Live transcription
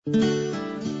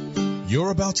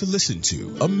You're about to listen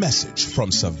to a message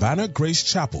from Savannah Grace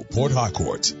Chapel, Port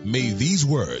Harcourt. May these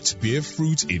words bear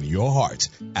fruit in your heart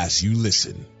as you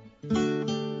listen.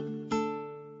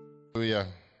 Hallelujah.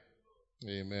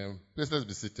 Amen. Please let's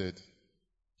be seated.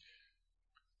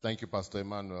 Thank you, Pastor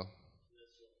Emmanuel.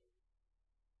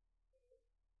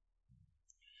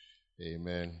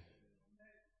 Amen.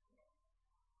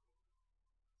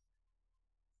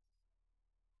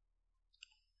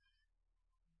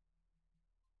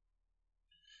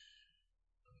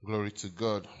 Glory to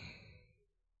God.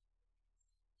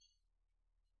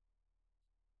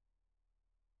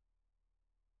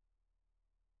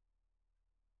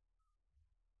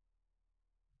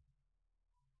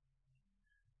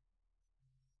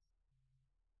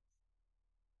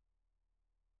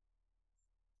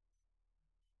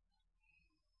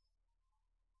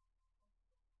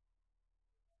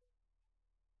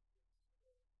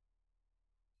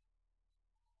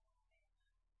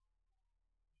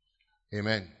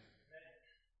 Amen.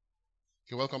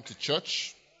 Okay, welcome to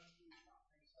church.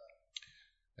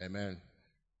 Amen.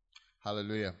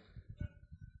 Hallelujah.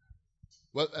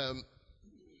 Well,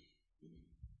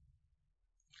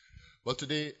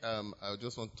 today I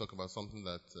just want to talk about something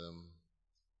that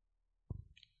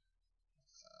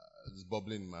is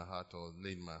bubbling in my heart or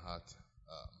laying in my heart.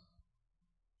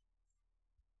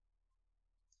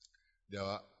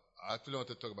 I actually want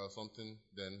to talk about something,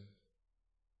 then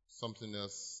something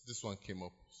else. This one came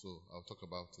up, so I'll talk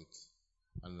about it,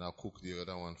 and I'll cook the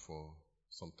other one for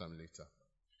some time later.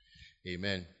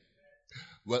 Amen.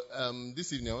 Well,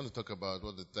 this evening I want to talk about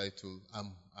what the title,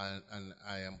 and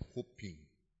I am hoping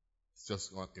it's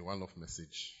just a one-off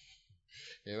message.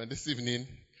 Amen. This evening,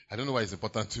 I don't know why it's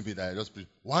important to me that I just preach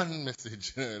one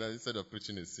message instead of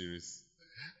preaching a series.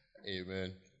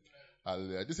 Amen.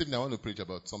 Hallelujah. This evening I want to preach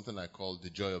about something I call the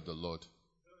joy of the Lord.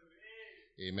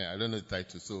 Amen. I don't know the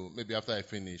title, so maybe after I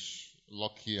finish,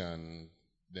 Lucky and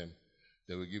them,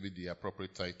 they will give it the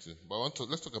appropriate title. But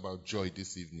let's talk about joy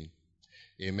this evening.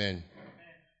 Amen.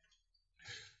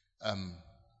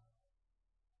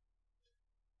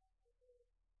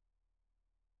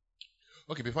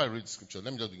 Okay, before I read scripture,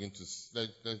 let me just begin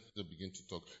to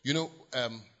talk. You know,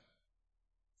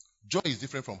 joy is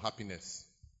different from happiness.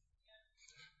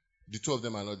 The two of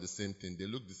them are not the same thing. They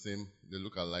look the same. They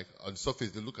look alike. On the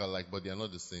surface, they look alike, but they are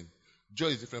not the same. Joy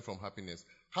is different from happiness.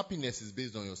 Happiness is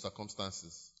based on your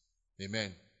circumstances.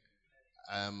 Amen.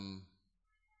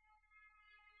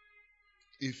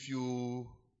 If you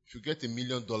get $1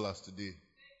 million today,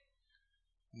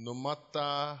 no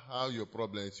matter how your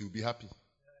problems, you'll be happy.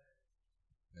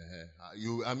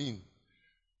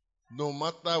 No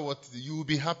matter what, you will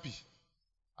be happy.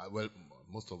 Well,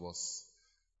 most of us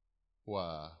who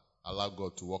allow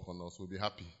God to work on us will be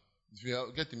happy. If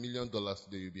you get $1 million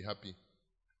today, you'll be happy.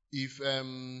 If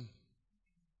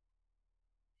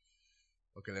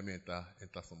okay, let me enter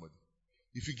somebody.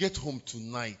 If you get home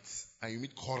tonight and you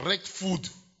meet correct food,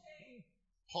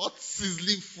 hot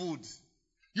sizzling food,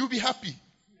 you'll be happy.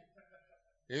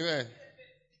 Amen.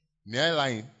 May I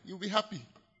lie? You'll be happy.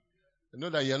 I know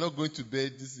that you're not going to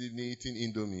bed this evening eating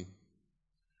Indomie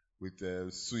with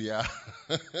suya.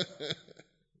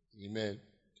 Amen.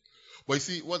 But you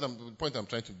see, the point I'm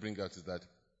trying to bring out is that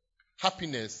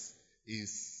happiness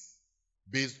is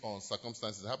based on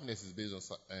circumstances. Happiness is based on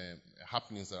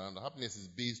happenings around. Happiness is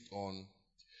based on,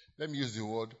 let me use the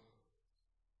word,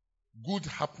 good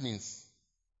happenings.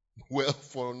 Well,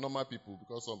 for normal people,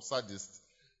 because some sadists,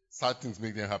 sad things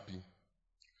make them happy.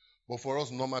 But for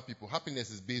us normal people, happiness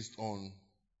is based on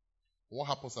what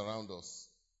happens around us.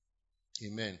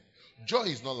 Amen. Joy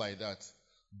is not like that.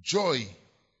 Joy,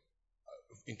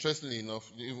 interestingly enough,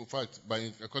 in fact,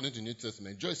 according to the New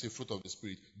Testament, joy is a fruit of the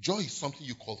Spirit. Joy is something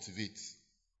you cultivate.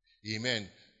 Amen.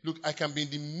 Look, I can be in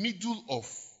the middle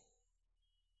of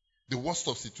the worst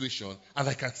of situation and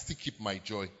I can still keep my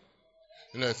joy.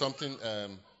 You know, something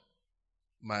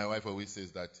my wife always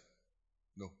says that,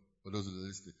 no, for those who are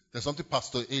listening, there's something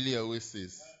Pastor Ele always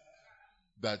says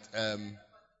that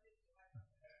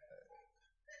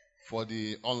for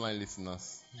the online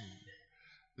listeners,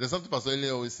 there's something Pastor Ele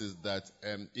always says that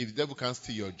if the devil can't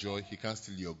steal your joy, he can't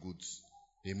steal your goods.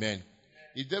 Amen.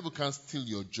 If the devil can't steal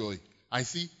your joy, I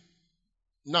see.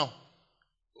 Now,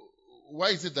 why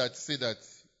is it that say that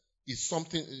is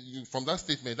something from that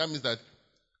statement? That means that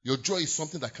your joy is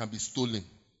something that can be stolen.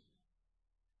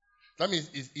 That means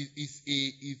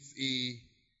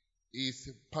it's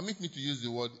permit me to use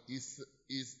the word, is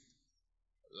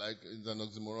like it's an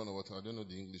oxymoron or whatever, I don't know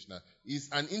the English now. It's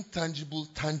an intangible,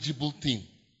 tangible thing.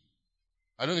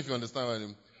 I don't know if you understand what I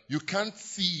mean. You can't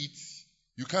see it,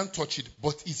 you can't touch it,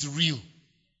 but it's real.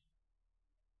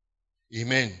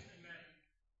 Amen.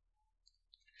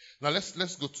 Now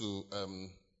let's go to the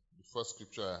first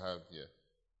scripture I have here.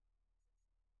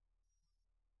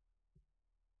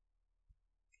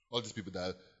 All these people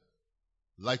that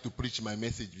like to preach my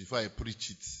message before I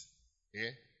preach it. Yeah?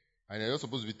 And they're not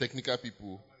supposed to be technical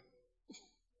people.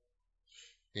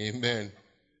 Amen.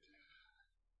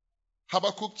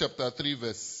 Habakkuk chapter 3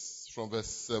 from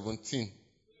verse 17.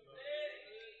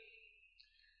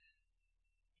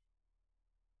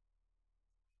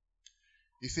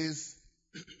 It says,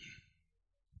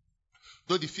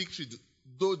 though the fig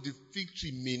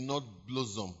tree may not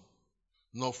blossom,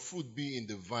 nor fruit be in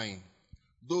the vine,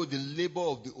 though the labor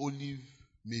of the olive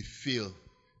may fail,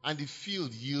 and the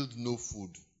field yield no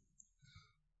food,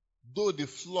 though the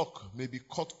flock may be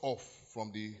cut off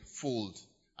from the fold,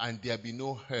 and there be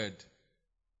no herd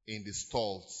in the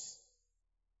stalls.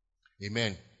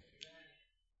 Amen.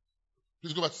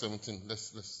 Please go back to 17.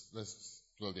 Let's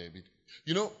dwell there a bit.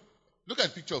 You know, look at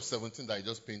the picture of 17 that I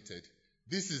just painted.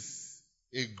 This is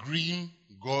a grim,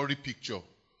 gory picture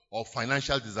of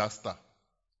financial disaster.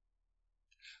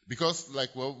 Because,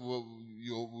 like we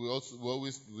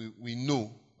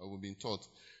know, or we've been taught,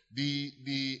 the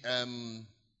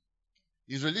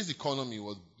Israel's economy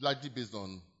was largely based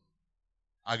on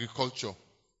agriculture.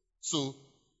 So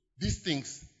these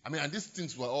things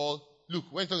were all, look,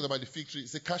 when it talks about the fig tree,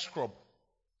 it's a cash crop.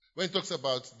 When it talks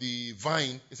about the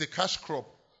vine, it's a cash crop.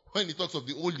 When it talks of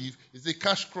the olive, it's a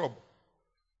cash crop.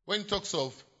 When it talks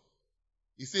of,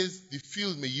 it says the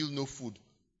field may yield no food,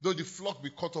 though the flock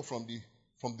be cut off from the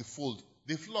fold.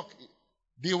 The flock,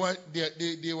 they were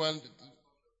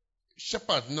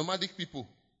shepherds, nomadic people.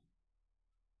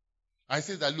 I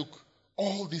say that, look,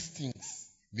 all these things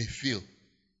may fail.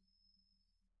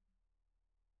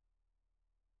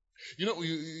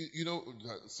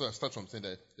 So I start from saying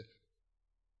that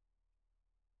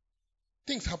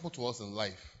things happen to us in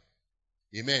life.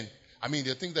 Amen.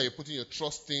 There are things that you're putting your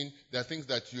trust in. There are things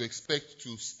that you expect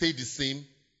to stay the same,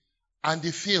 and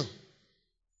they fail.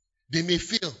 They may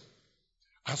fail.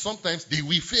 And sometimes they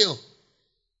will fail.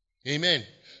 Amen.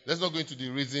 Let's not go into the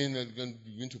reason and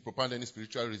begin to propound any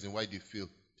spiritual reason why they fail.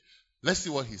 Let's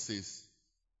see what he says.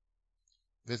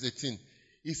 Verse 18.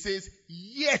 He says,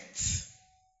 yet.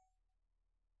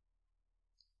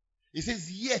 He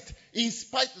says, yet. In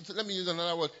spite, let me use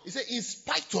another word. He said, in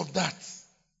spite of that.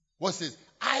 What says?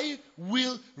 I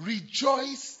will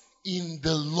rejoice in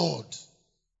the Lord.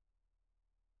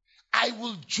 I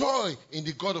will joy in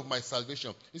the God of my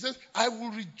salvation. He says, I will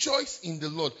rejoice in the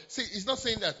Lord. See, it's not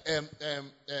saying that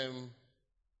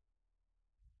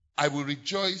I will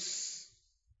rejoice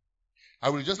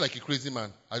like a crazy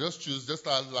man. I just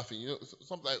start laughing.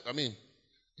 Sometimes,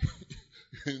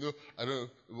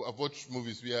 I've watched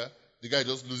movies where the guy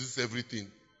just loses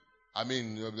everything.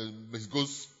 He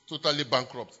goes totally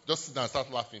bankrupt. Just sit down and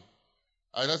start laughing.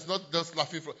 And that's not just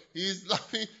laughing. He's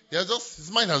laughing.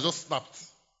 His mind has just snapped.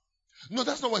 No,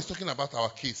 that's not what he's talking about our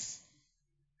case.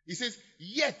 He says,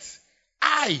 yet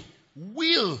I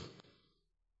will.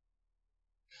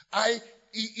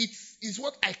 It's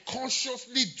what I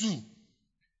consciously do.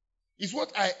 It's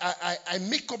what I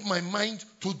make up my mind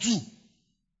to do.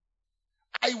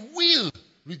 I will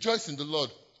rejoice in the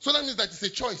Lord. So that means that it's a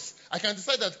choice. I can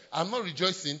decide that I'm not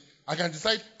rejoicing. I can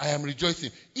decide I am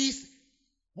rejoicing. It's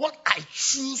what I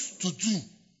choose to do.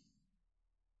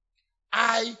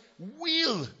 I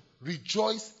will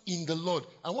rejoice in the Lord.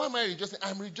 And why am I rejoicing?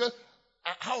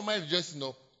 How am I rejoicing?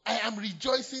 No, I am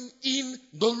rejoicing in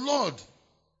the Lord.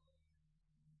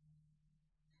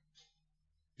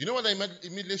 You know what that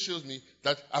immediately shows me?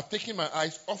 That I've taken my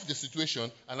eyes off the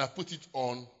situation and I've put it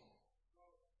on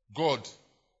God,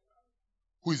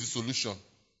 who is the solution.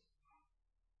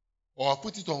 Or I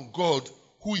put it on God,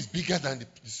 who is bigger than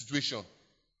the situation.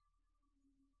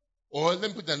 Or let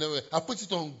me put it another way. I put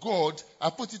it on God, I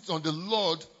put it on the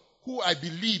Lord, who I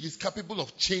believe is capable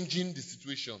of changing the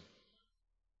situation.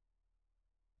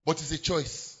 But it's a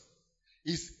choice.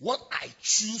 It's what I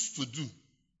choose to do.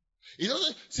 It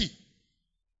doesn't, see,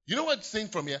 you know what it's saying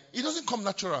from here? It doesn't come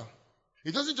natural.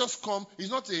 It doesn't just come.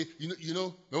 It's not a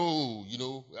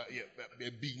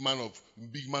big man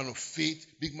of faith,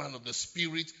 big man of the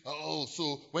spirit. Oh,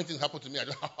 so when things happen to me, I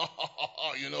just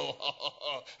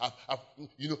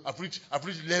I've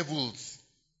reached levels.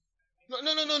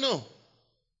 No.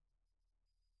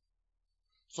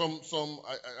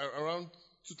 Around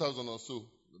 2000 or so,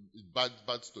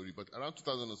 bad story, but around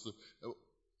 2000 or so,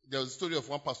 there was a story of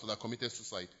one pastor that committed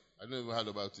suicide. I don't know if you heard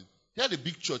about it. He had a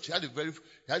big church. He had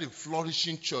a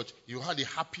flourishing church. He had a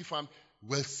happy family.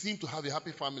 Well, seemed to have a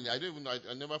happy family. I don't even know.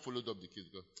 I never followed up the case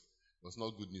because it was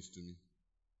not good news to me.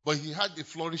 But he had a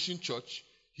flourishing church.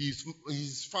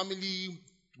 His family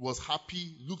was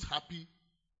happy, looked happy,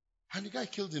 and the guy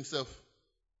killed himself.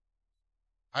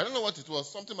 I don't know what it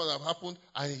was. Something must have happened,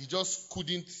 and he just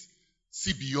couldn't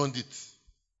see beyond it.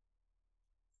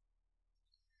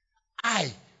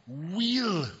 I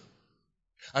will.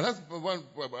 And that's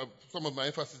some of my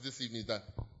emphasis this evening is that,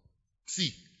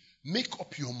 see, make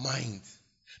up your mind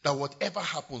that whatever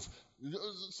happens,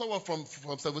 someone from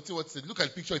 17 what said, look at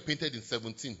the picture he painted in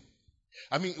 17.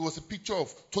 I mean, it was a picture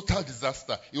of total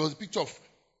disaster. It was a picture of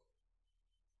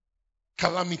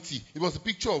calamity. It was a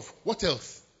picture of what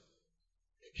else?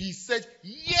 He said,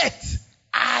 yet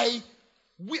I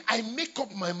make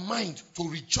up my mind to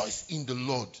rejoice in the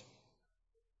Lord.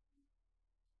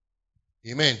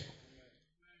 Amen.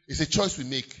 It's a choice we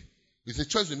make. It's a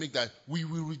choice we make that we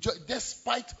will rejoice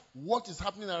despite what is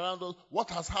happening around us, what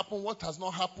has happened, what has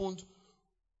not happened.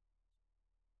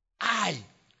 I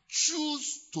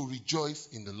choose to rejoice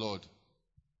in the Lord.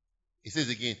 He says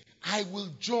again, I will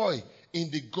joy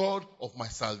in the God of my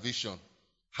salvation.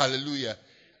 Hallelujah.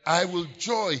 I will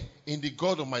joy in the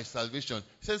God of my salvation.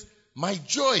 He says, my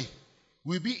joy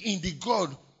will be in the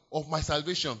God of my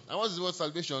salvation. And what is the word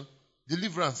salvation?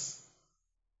 Deliverance.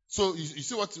 So you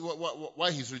see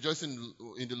why he's rejoicing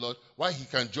in the Lord, why he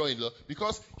can joy in the Lord,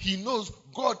 because he knows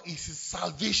God is his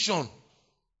salvation.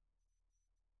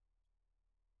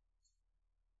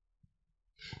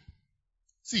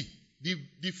 See,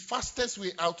 the fastest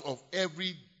way out of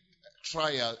every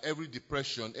trial, every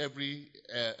depression, every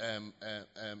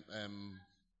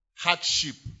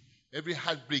hardship, every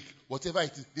heartbreak, whatever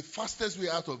it is, the fastest way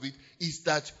out of it is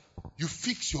that you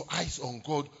fix your eyes on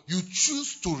God. You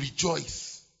choose to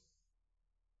rejoice.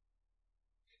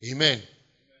 Amen.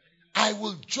 I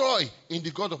will joy in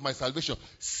the God of my salvation.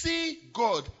 See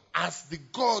God as the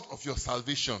God of your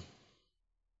salvation.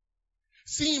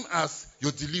 See him as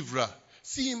your deliverer.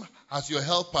 See him as your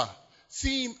helper.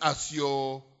 See him as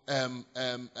your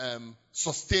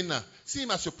sustainer. See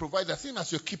him as your provider. See him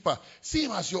as your keeper. See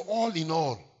him as your all in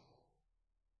all.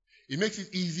 It makes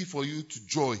it easy for you to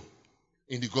joy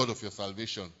in the God of your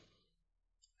salvation.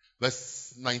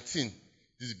 Verse 19.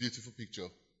 This is a beautiful picture.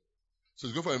 So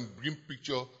let's go from a grim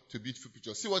picture to a beautiful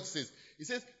picture. See what it says. It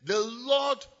says, the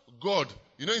Lord God.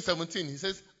 You know in 17, he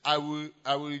says, I will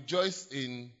rejoice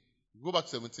in... Go back to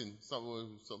 17.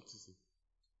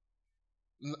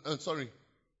 Sorry.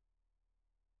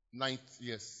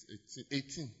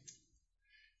 18.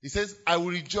 He says, I will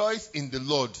rejoice in the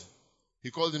Lord. He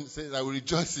says, I will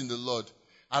rejoice in the Lord.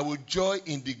 I will joy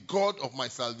in the God of my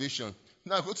salvation.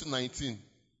 Now go to 19.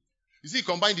 You see,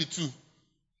 combine the two.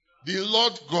 The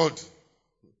Lord God.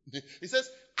 He says,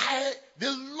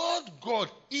 the Lord God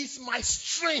is my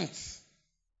strength.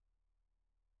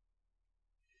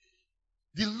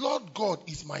 The Lord God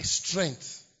is my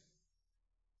strength.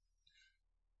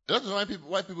 A lot of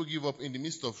why people give up in the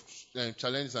midst of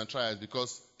challenges and trials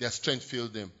because their strength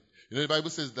failed them. You know, the Bible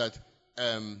says that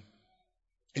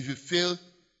if you fail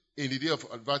in the day of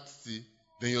adversity,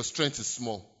 then your strength is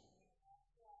small.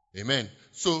 Amen.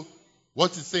 So,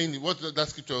 what that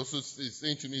scripture also is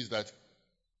saying to me is that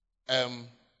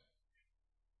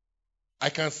I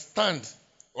can stand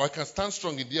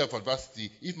strong in the day of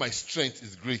adversity if my strength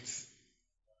is great.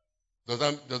 Does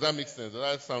that make sense? Does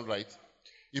that sound right?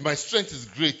 If my strength is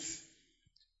great,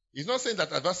 it's not saying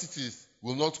that adversities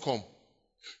will not come.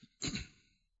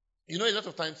 You know, a lot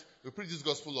of times we preach this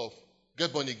gospel of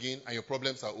get born again and your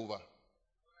problems are over.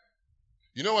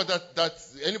 You know what that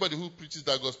anybody who preaches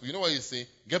that gospel, you know what he's saying?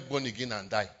 Get born again and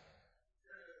die.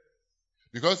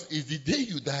 Because it's the day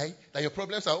you die that your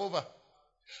problems are over.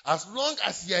 As long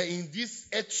as you are in this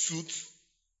earth suit,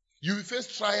 you will face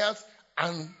trials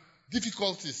and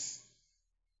difficulties.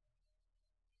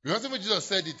 Because even Jesus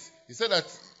said it. He said that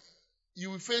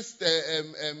you will face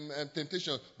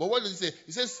temptation. But what does he say?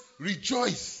 He says,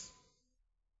 rejoice.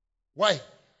 Why?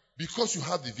 Because you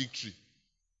have the victory.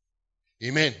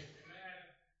 Amen.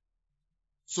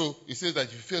 So, he says that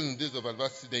if you fail in the days of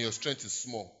adversity, then your strength is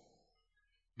small.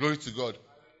 Glory to God.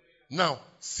 Now,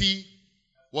 see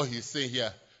what he's saying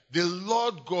here. The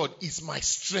Lord God is my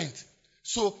strength.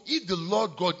 So, if the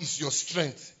Lord God is your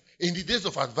strength in the days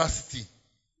of adversity,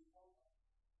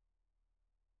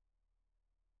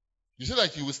 you say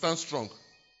that you will stand strong.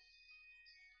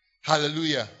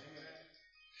 Hallelujah.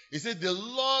 He said, the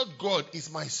Lord God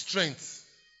is my strength.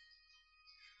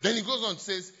 Then he goes on and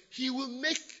says, he will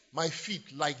make my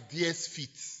feet like deer's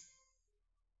feet.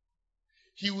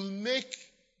 He will make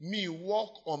me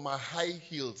walk on my high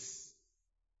heels.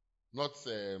 Not,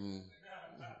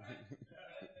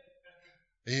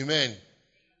 Amen.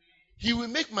 He will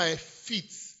make my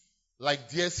feet like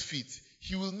deer's feet.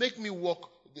 He will make me walk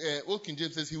Old King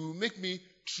James says, he will make me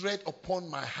tread upon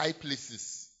my high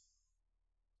places.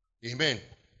 Amen.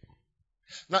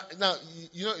 Now,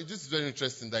 this is very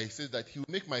interesting that he says that he will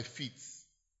make my feet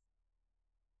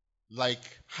like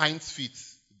hinds feet,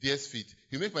 deer's feet.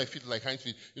 He will make my feet like hinds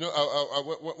feet.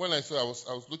 When I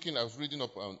was reading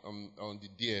up on the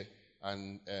deer,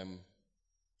 and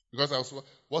because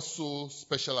what's so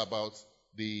special about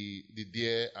the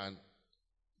deer, and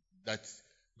that,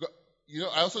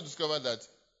 I also discovered that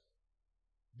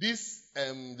this,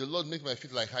 the Lord make my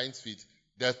feet like hinds feet.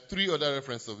 There are 3 other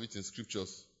references of it in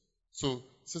scriptures. So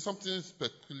something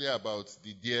peculiar about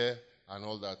the deer and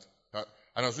all that.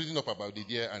 And I was reading up about the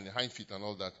deer and the hind feet and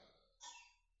all that.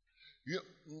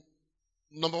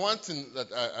 Number one thing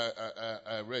that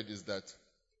I read is that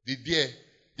the deer,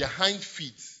 their hind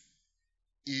feet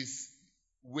is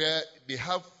where they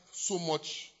have so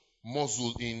much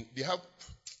muscle in. They have,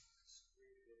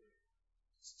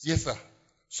 yes sir,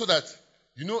 so that,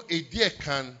 a deer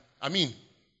can,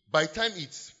 by the time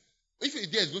if a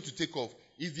deer is going to take off,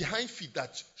 it's the hind feet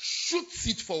that shoots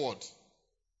it forward.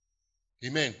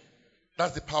 Amen.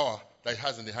 That's the power that it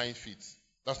has in the hind feet.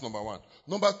 That's number one.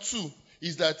 Number 2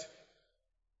 is that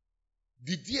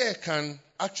the deer can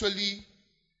actually,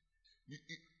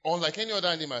 unlike any other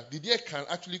animal, the deer can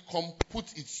actually put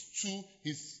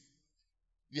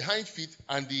the hind feet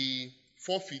and the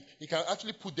forefeet, he can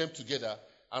actually put them together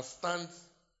and stand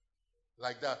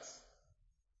like that.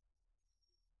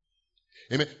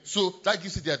 Amen. So that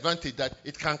gives it the advantage that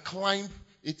it can climb,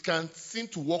 it can seem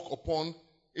to walk upon,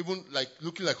 even like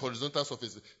looking like horizontal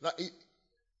surfaces. Now,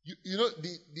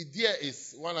 the deer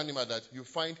is one animal that you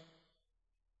find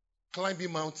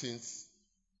climbing mountains.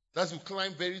 That you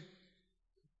climb very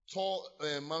tall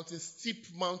mountains, steep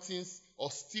mountains or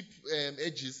steep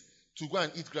edges to go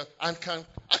and eat grass, and can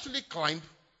actually climb,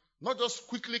 not just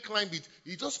quickly climb it.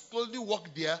 He just slowly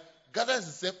walk there, gathers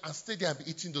himself, and stay there and be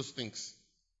eating those things.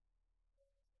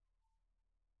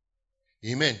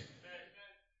 Amen.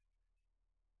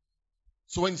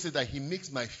 So when he says that he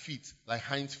makes my feet like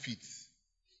hind feet,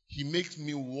 he makes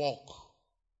me walk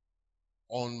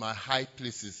on my high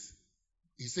places.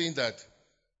 He's saying that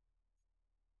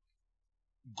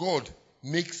God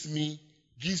gives me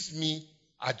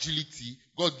agility,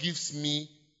 God gives me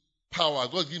power,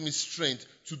 God gives me strength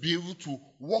to be able to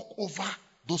walk over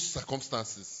those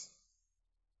circumstances.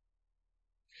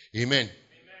 Amen.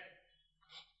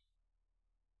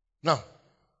 Now,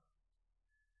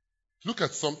 look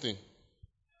at something.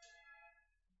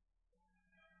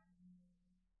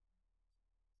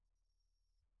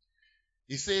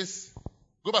 He says,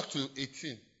 go back to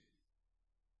 18.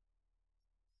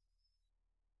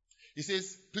 He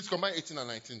says, please combine 18 and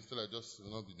 19 so that I just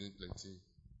will not be doing plenty.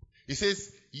 He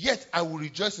says, yet I will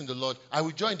rejoice in the Lord. I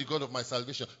will joy in the God of my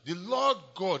salvation. The Lord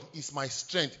God is my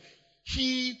strength.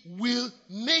 He will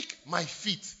make my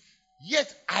feet.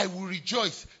 Yet I will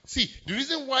rejoice. See, the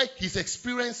reason why he's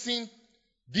experiencing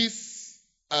this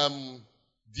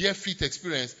dear feet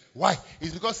experience, why?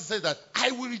 Is because he says that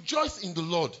I will rejoice in the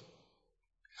Lord.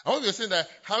 And what we're saying that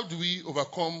how do we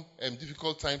overcome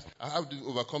difficult times and how do we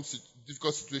overcome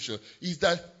difficult situations is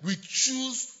that we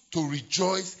choose to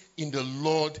rejoice in the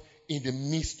Lord in the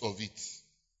midst of it.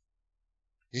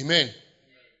 Amen.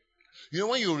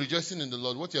 When you're rejoicing in the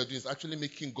Lord, what you're doing is actually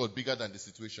making God bigger than the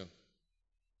situation.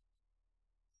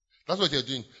 That's what you're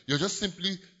doing. You're just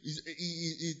simply,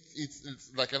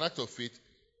 it's like an act of faith,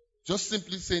 just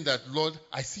simply saying that, Lord,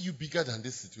 I see you bigger than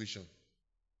this situation.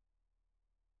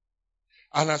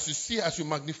 And as you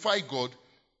magnify God,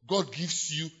 God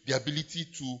gives you the ability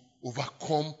to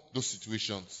overcome those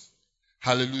situations.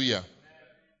 Hallelujah.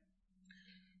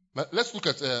 But let's look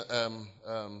at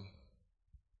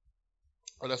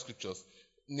other scriptures.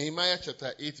 Nehemiah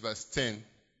chapter 8 verse 10.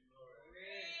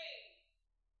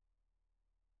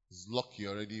 It's lucky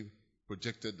already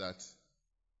projected that.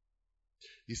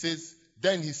 He says,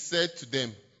 then he said to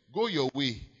them, go your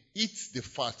way, eat the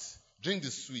fat, drink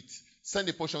the sweet, send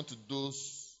a portion to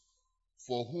those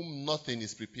for whom nothing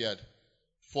is prepared.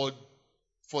 For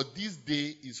this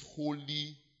day is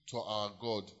holy to our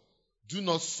God. Do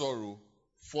not sorrow,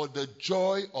 for the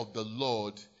joy of the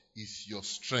Lord is your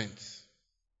strength.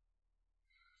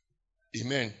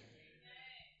 Amen.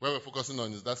 What we're focusing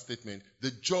on is that statement.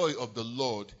 The joy of the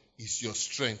Lord is your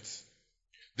strength.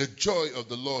 The joy of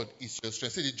the Lord is your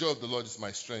strength. Say, the joy of the Lord is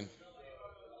my strength.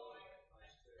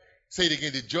 Say it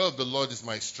again. The joy of the Lord is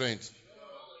my strength.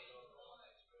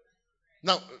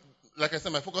 Now, like I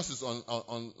said, my focus is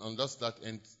on just that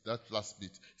end, that last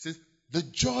bit. It says, the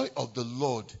joy of the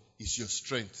Lord is your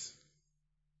strength.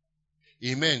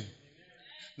 Amen.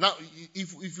 Now,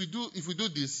 if we do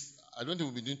this, I don't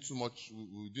think we'll be doing too much,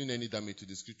 we'll be doing any damage to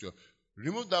the scripture.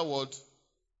 Remove that word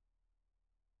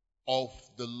of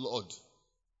the Lord.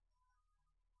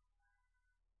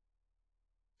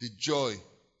 The joy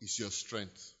is your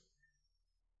strength.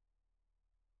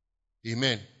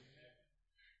 Amen.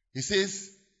 He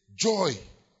says, joy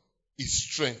is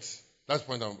strength. That's the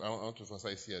point I want to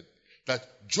emphasize here.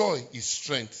 That joy is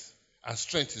strength, and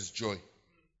strength is joy.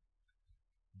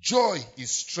 Joy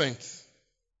is strength,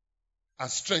 and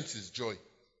strength is joy.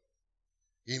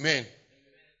 Amen.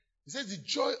 He says, the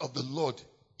joy of the Lord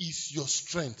is your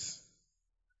strength.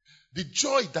 The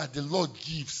joy that the Lord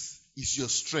gives is your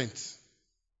strength.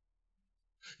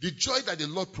 The joy that the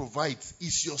Lord provides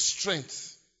is your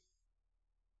strength.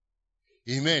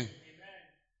 Amen.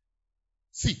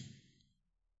 See,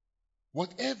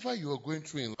 whatever you are going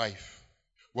through in life,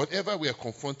 whatever we are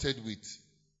confronted with,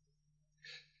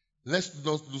 let's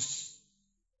not lose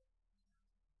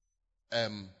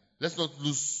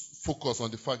focus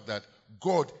on the fact that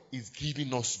God is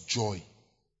giving us joy.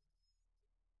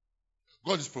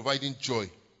 God is providing joy.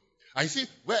 And you see,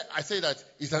 where I say that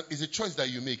is a choice that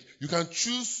you make. You can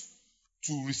choose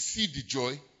to receive the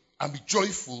joy and be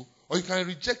joyful, or you can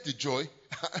reject the joy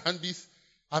and be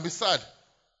sad.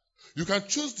 You can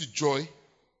choose the joy,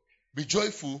 be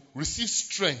joyful, receive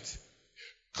strength,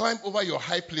 climb over your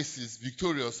high places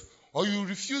victorious, or you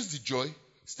refuse the joy,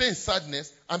 stay in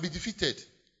sadness, and be defeated.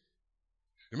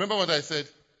 Remember what I said?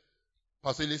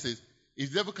 Pastor Ele says,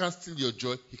 if the devil can't steal your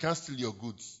joy, he can't steal your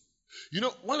goods. You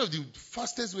know, one of the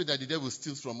fastest ways that the devil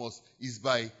steals from us is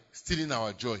by stealing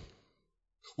our joy.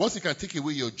 Once he can take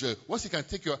away your joy, once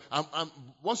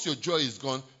your joy is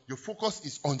gone, your focus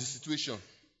is on the situation.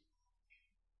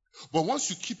 But once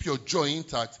you keep your joy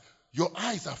intact, your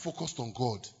eyes are focused on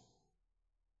God.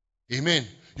 Amen.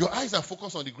 Your eyes are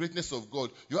focused on the greatness of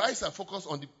God. Your eyes are focused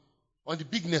on the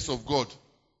bigness of God.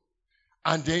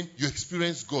 And then you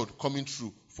experience God coming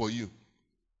through for you.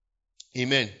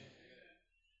 Amen.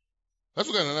 Let's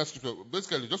look at another scripture.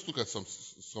 Basically, just look at some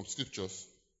scriptures.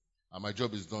 And my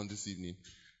job is done this evening.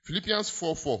 Philippians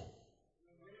 4:4.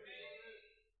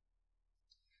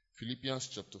 Philippians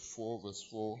chapter 4, verse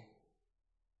 4.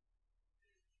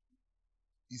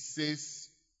 It says,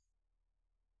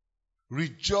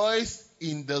 rejoice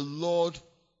in the Lord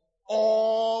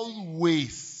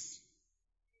always.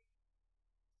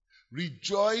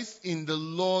 Rejoice in the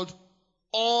Lord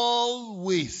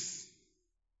always.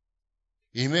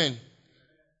 Amen.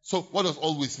 So, what does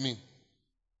always mean?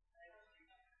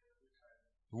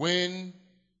 When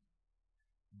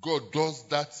God does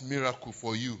that miracle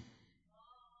for you,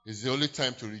 it's the only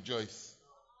time to rejoice.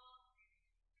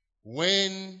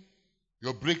 When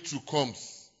your breakthrough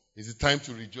comes, it's the time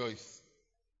to rejoice.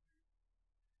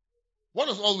 What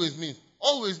does always mean?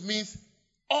 Always means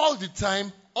all the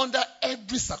time, under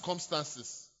every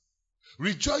circumstances.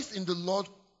 Rejoice in the Lord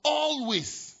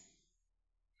always.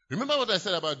 Remember what I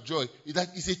said about joy? Is that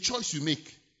it's a choice you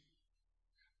make.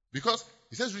 Because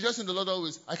it says rejoice in the Lord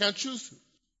always. I can choose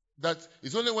that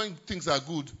it's only when things are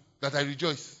good that I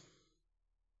rejoice.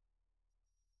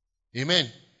 Amen.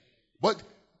 But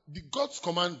God's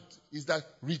command is that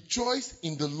rejoice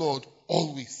in the Lord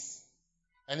always.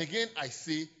 And again, I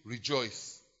say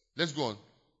rejoice. Let's go on.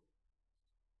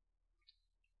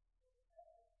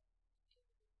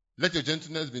 Let your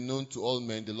gentleness be known to all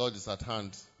men. The Lord is at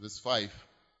hand. Verse 5.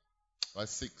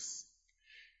 Verse 6.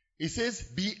 It says,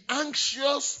 be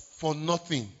anxious for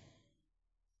nothing.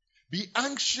 Be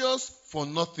anxious for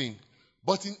nothing.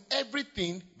 But in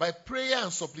everything, by prayer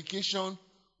and supplication,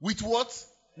 with what?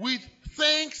 With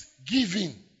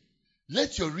thanksgiving.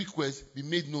 Let your requests be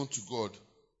made known to God.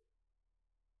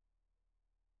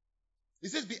 It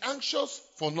says, be anxious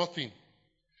for nothing.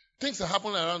 Things are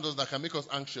happening around us that can make us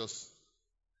anxious.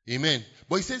 Amen.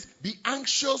 But it says, be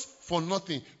anxious for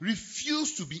nothing.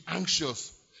 Refuse to be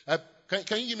anxious.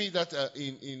 Can you give me that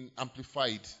in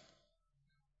Amplified?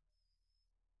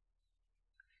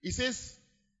 It says,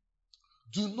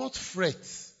 do not fret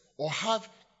or have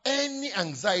any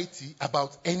anxiety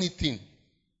about anything.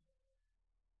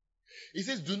 It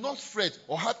says, do not fret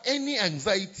or have any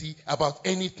anxiety about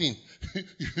anything.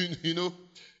 You know,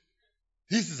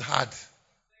 this is hard.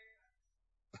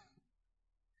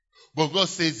 But God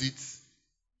says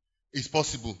it's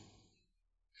possible.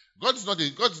 God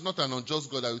is not an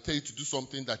unjust God that will tell you to do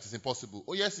something that is impossible.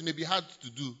 Oh yes, it may be hard to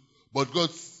do, but God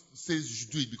says you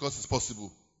should do it because it's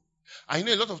possible. I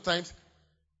know a lot of times,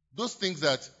 those things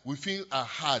that we feel are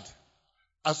hard,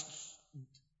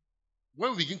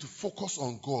 when we begin to focus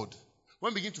on God,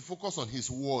 when we begin to focus on His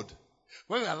word,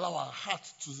 when we allow our heart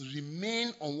to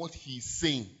remain on what He is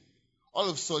saying, all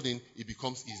of a sudden it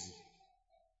becomes easy.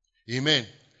 Amen.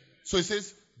 So it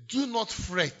says, do not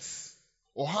fret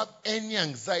or have any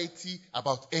anxiety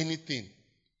about anything.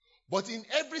 But in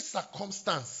every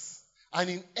circumstance and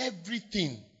in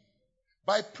everything,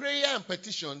 by prayer and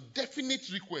petition,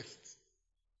 definite request,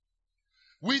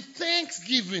 with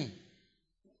thanksgiving,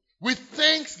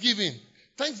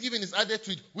 thanksgiving is added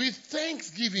to it, with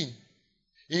thanksgiving.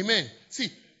 Amen.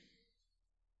 See,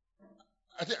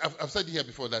 I think I've said it here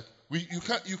before that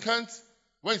you can't,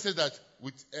 when it says that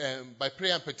with by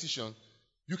prayer and petition,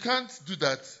 you can't do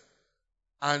that,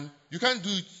 and you can't do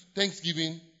it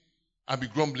thanksgiving and be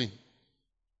grumbling.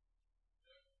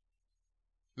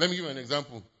 Let me give you an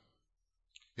example.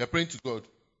 You're praying to God.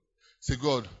 Say,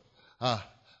 God,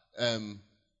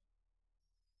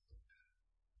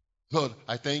 Lord,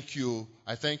 I thank you.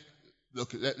 Okay,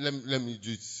 let me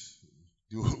do it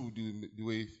the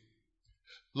way.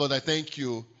 Lord, I thank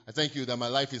you. I thank you that my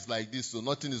life is like this, so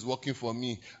nothing is working for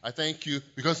me. I thank you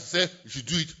because you said you should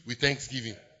do it with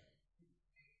thanksgiving.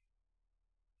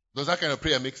 Does that kind of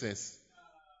prayer make sense?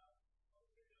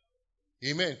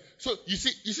 Amen. So you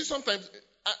see, sometimes,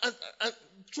 and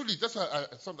truly, that's why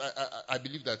I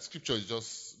believe that Scripture is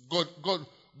just God.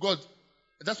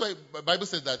 That's why the Bible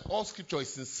says that all Scripture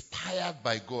is inspired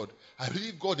by God. I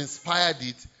believe God inspired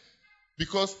it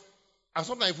because, and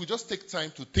sometimes if we just take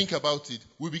time to think about it,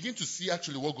 we begin to see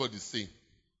actually what God is saying.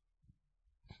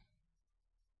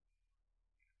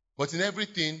 But in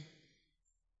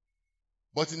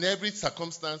every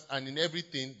circumstance and in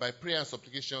everything, by prayer and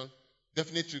supplication,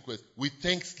 definite request, with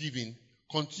thanksgiving,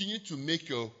 continue to make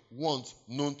your wants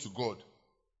known to God.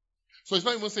 So it's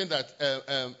not even saying that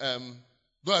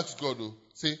don't ask God to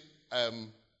say,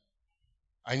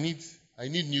 I need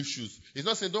new shoes. It's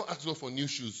not saying don't ask God for new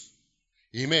shoes.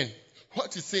 Amen.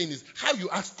 What it's saying is how you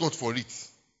ask God for it.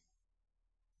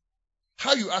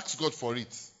 How you ask God for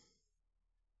it.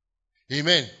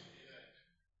 Amen.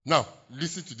 Now,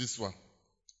 listen to this one.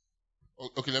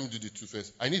 Okay, let me do the two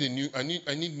first. I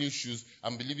need new shoes.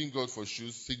 I'm believing God for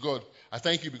shoes. Say, God, I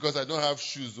thank you because I don't have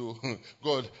shoes. Oh,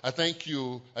 God, I thank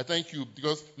you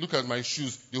because look at my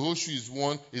shoes. The whole shoe is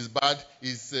worn, is bad,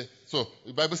 so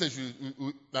the Bible says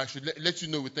I should let you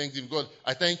know with thanksgiving. God,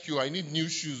 I thank you. I need new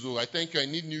shoes. Oh, I thank you. I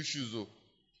need new shoes. Oh.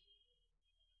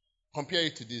 Compare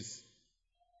it to this.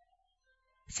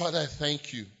 Father, I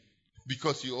thank you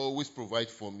because you always provide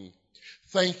for me.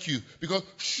 Thank you because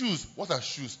shoes. What are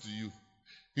shoes to you?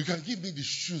 You can give me the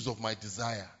shoes of my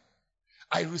desire.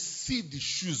 I receive the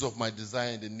shoes of my desire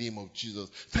in the name of Jesus.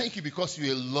 Thank you because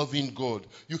you're a loving God.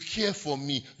 You care for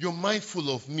me. You're mindful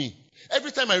of me.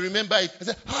 Every time I remember it, I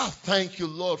say, thank you,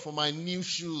 Lord, for my new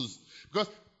shoes. Because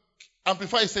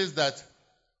Amplified says that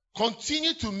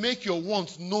continue to make your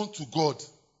wants known to God.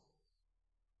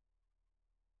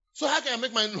 So how can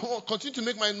I continue to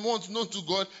make my wants known to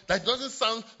God that doesn't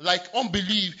sound like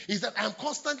unbelief? Is that I'm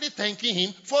constantly thanking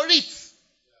Him for it.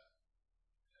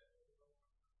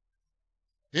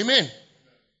 Amen.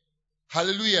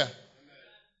 Hallelujah.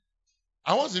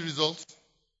 And what's the result?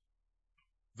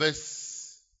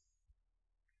 Verse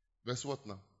what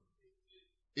now?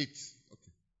 8.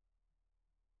 Okay.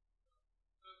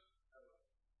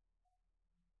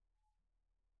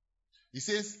 He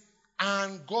says,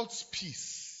 and God's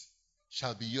peace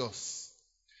shall be yours.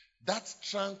 That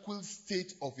tranquil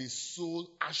state of a soul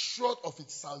assured of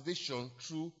its salvation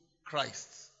through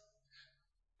Christ.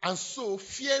 And so,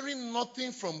 fearing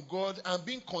nothing from God and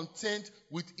being content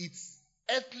with its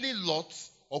earthly lot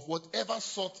of whatever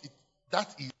sort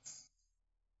that is,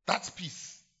 that's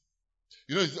peace.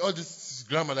 You know, all this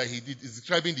grammar that he did is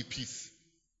describing the peace.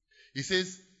 He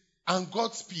says, and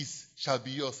God's peace shall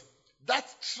be yours. That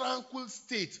tranquil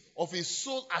state of a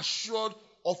soul assured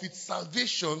of its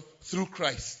salvation through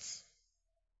Christ.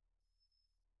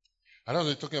 I don't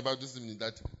know, talking about this in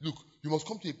that, look, you must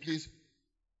come to a place.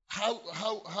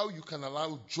 How you can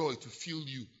allow joy to fill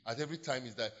you at every time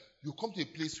is that you come to a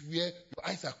place where your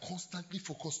eyes are constantly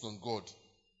focused on God.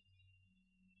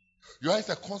 Your eyes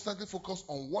are constantly focused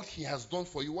on what He has done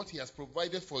for you, what He has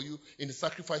provided for you in the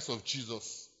sacrifice of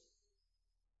Jesus.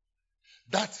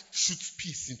 That shoots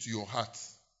peace into your heart.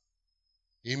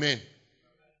 Amen.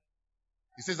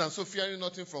 He says, and so fearing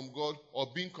nothing from God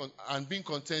or being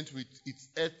content with its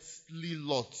earthly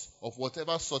lot of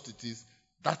whatever sort it is,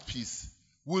 that peace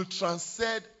will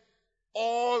transcend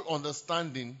all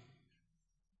understanding,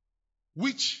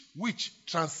 which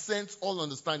transcends all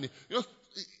understanding. You know,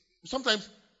 sometimes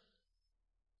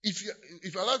if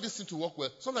you allow this thing to work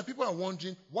well, sometimes people are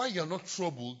wondering why you're not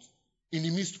troubled in the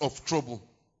midst of trouble.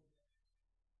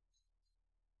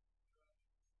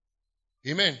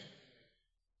 Amen.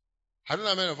 I don't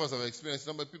know how many of us have experienced.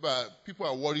 People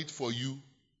are worried for you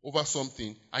over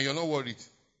something, and you're not worried.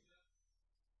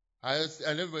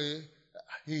 And everybody,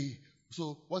 hey,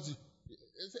 so what's it?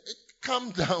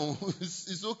 Calm down.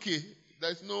 It's okay.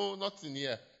 There's nothing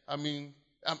here.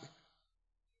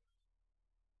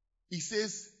 He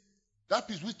says, that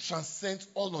peace which transcends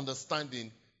all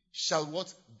understanding shall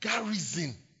what?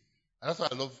 Garrison. And that's why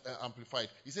I love Amplified.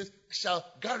 He says, shall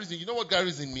garrison. You know what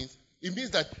garrison means? It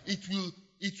means that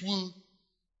it will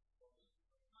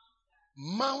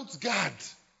mount guard.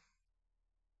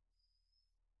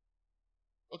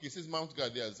 Okay, it says mount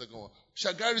guard there, the second one.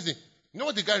 Shall garrison. You know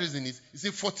what the garrison is? It's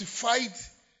a fortified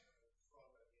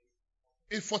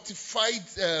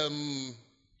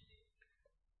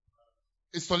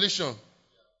installation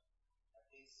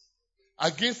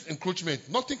against encroachment.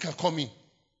 Nothing can come in.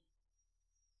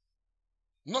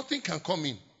 Nothing can come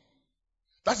in.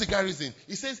 That's a garrison.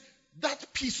 He says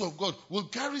that peace of God will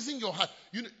garrison your heart.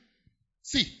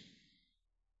 See,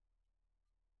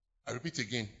 I repeat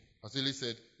again. Pastor Ele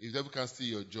said, if the devil can't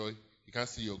steal your joy, he can't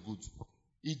steal your goods.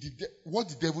 What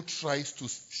the devil tries to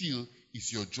steal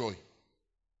is your joy.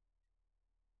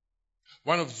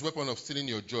 One of his weapons of stealing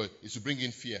your joy is to bring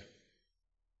in fear.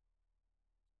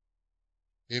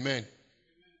 Amen.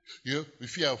 The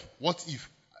fear of what if.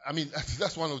 I think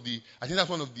that's one of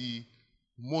the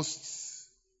most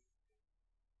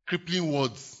crippling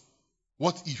words.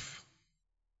 What if?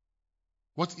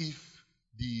 What if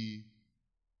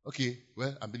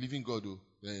I'm believing God,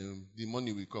 the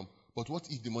money will come. But what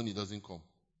if the money doesn't come?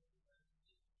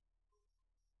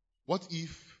 What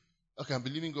if, I'm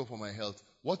believing God for my health.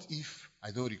 What if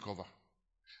I don't recover?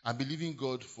 I'm believing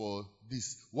God for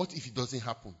this. What if it doesn't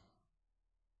happen?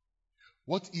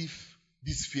 What if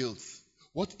this fails?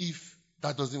 What if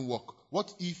that doesn't work?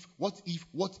 What if?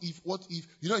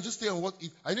 Just stay on what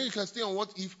if. I know you can stay on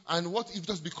what if, and what if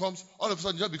just becomes, all of a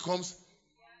sudden, just becomes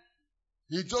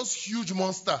a just huge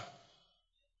monster.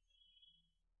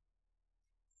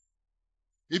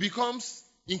 It becomes,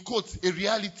 in quotes, a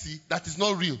reality that is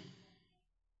not real.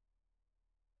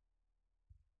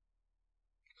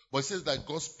 But it says that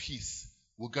God's peace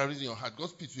will garrison your heart.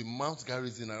 God's peace will mount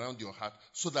garrison around your heart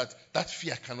so that that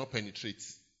fear cannot penetrate.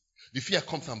 The fear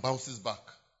comes and bounces back.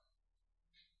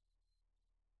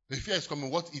 The fear is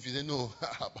coming. What if you say no?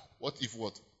 What if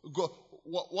what? God,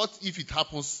 what if it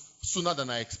happens sooner than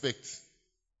I expect?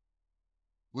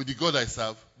 With the God I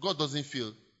serve, God doesn't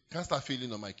fail. Can't start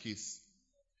failing on my case.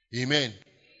 Amen.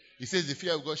 He says the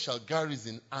fear of God shall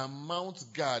garrison and mount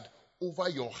guard over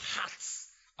your hearts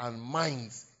and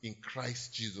minds in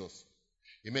Christ Jesus.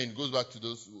 Amen. It goes back to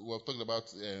those who have talked about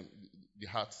the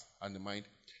heart and the mind.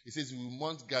 It says, we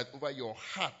mount guard over your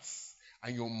hearts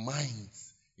and your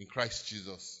minds in Christ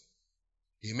Jesus.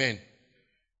 Amen.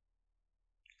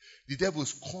 The devil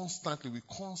is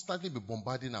constantly be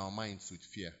bombarding our minds with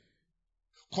fear.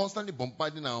 Constantly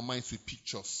bombarding our minds with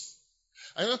pictures.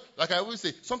 Like I always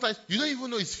say, sometimes you don't even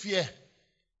know it's fear.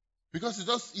 Because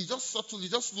it's just subtle,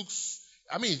 it just looks,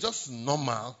 it's just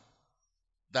normal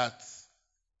that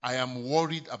I am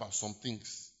worried about some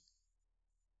things.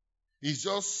 It's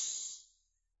just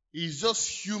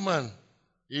human.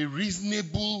 A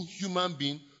reasonable human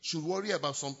being should worry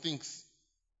about some things.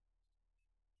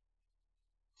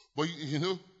 But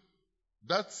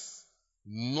that's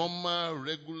normal,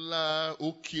 regular,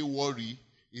 okay worry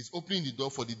is opening the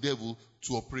door for the devil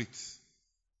to operate.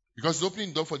 Because it's opening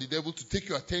the door for the devil to take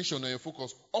your attention and your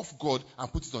focus off God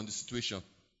and put it on the situation.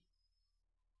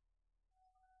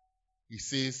 He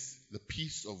says the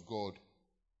peace of God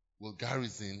will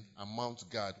garrison and mount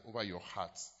guard over your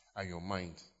heart and your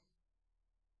mind.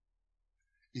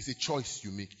 It's a choice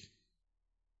you make.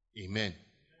 Amen.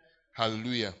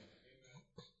 Hallelujah.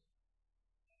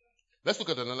 Let's look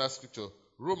at another scripture.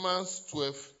 Romans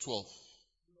 12:12.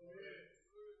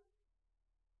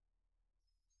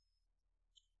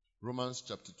 Romans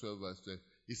chapter 12 verse 12.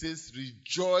 It says,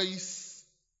 rejoice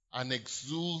and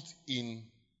exult in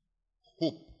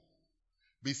hope.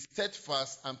 Be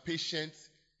steadfast and patient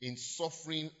in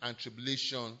suffering and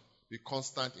tribulation. Be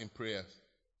constant in prayer.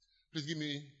 Please give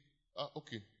me,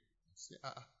 okay.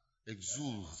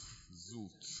 Exult.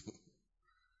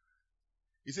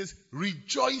 It says,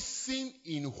 rejoicing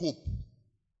in hope,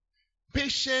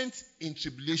 patient in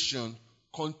tribulation,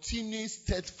 continuing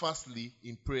steadfastly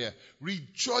in prayer.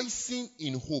 Rejoicing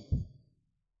in hope.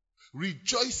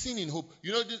 Rejoicing in hope.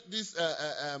 You know this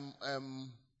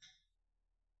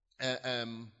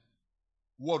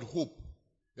word hope.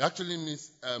 It actually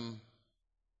means,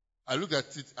 I look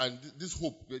at it and this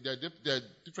hope, there are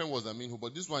different words that mean hope,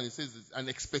 but this one it says it's an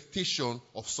expectation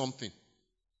of something.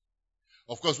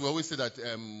 Of course, we always say that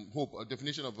hope, a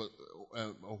definition of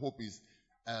hope is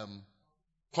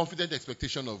confident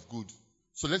expectation of good.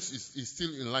 So it's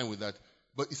still in line with that.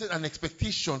 But it said an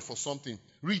expectation for something.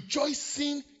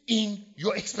 Rejoicing in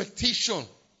your expectation.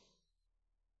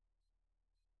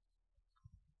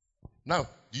 Now,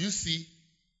 do you see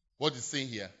what it's saying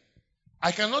here?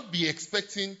 I cannot be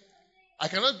expecting,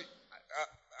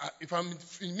 if I'm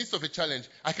in the midst of a challenge,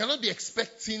 I cannot be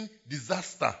expecting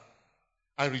disaster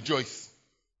and rejoice.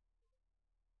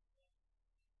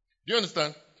 Do you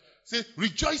understand? Say,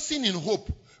 rejoicing in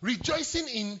hope. Rejoicing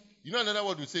in, another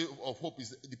word we say of hope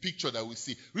is the picture that we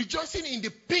see. Rejoicing in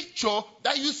the picture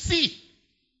that you see.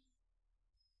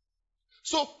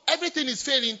 So, everything is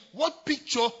failing. What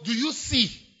picture do you see?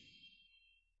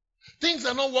 Things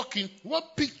are not working.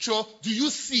 What picture do you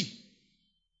see?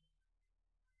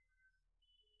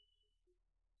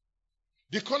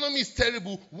 The economy is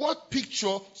terrible. What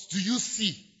picture do you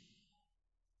see?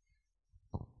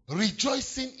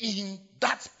 Rejoicing in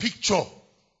that picture.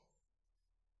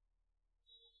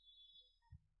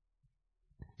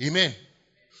 Amen.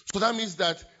 So that means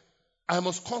that I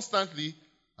must constantly,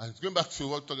 and going back to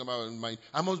what I'm talking about in mind,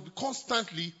 I must be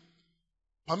constantly,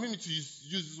 permit me to use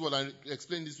this word and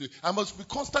explain this way. I must be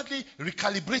constantly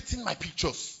recalibrating my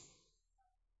pictures.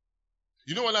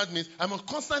 You know what that means? I must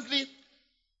constantly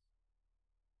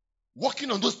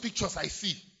working on those pictures I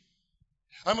see.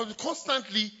 I must be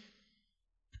constantly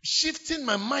shifting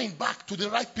my mind back to the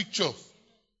right pictures.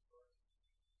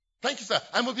 Thank you, sir.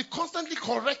 I must be constantly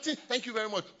correcting, thank you very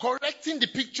much, correcting the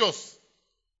pictures.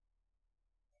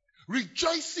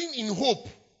 Rejoicing in hope.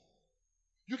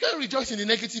 You can't rejoice in the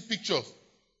negative pictures.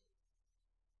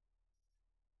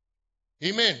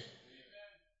 Amen.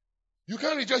 You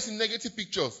can't rejoice in negative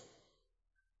pictures.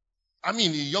 I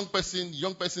mean, a young person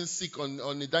sick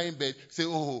on a dying bed, say,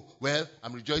 oh, well,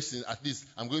 I'm rejoicing, at least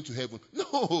I'm going to heaven.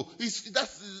 No,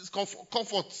 that's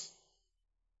comfort.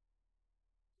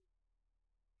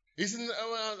 It's in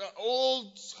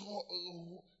old,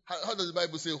 how does the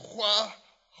Bible say,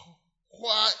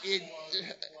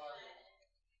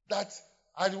 that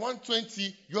at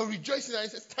 120, you're rejoicing and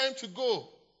it's time to go.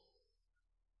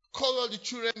 Call all the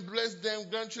children, bless them,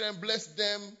 grandchildren, bless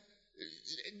them.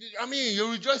 I mean,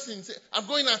 you're rejoicing. Say,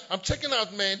 I'm checking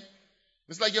out, man.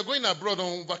 It's like you're going abroad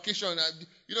on vacation.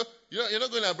 You're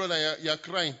not going abroad and you're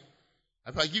crying.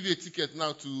 If I give you a ticket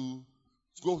now to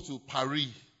go to Paris.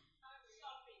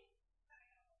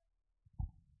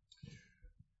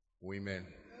 Women.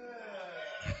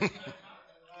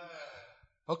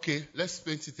 Okay, let's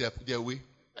paint it their way.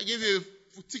 I give you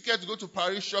a ticket to go to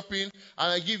Paris shopping,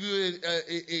 and I give you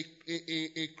a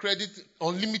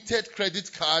unlimited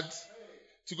credit card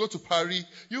to go to Paris.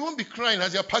 You won't be crying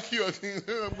as you're packing your things.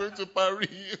 Oh, I'm going to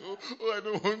Paris. Oh, I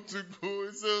don't want to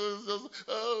go.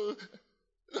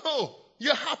 No,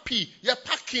 you're happy. You're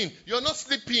packing. You're not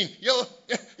sleeping.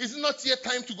 It's not yet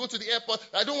time to go to the airport.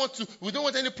 We don't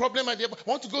want any problem at the airport. I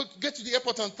want to get to the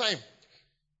airport on time.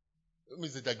 That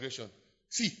means the digression.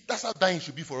 See, that's how dying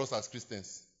should be for us as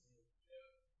Christians.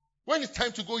 When it's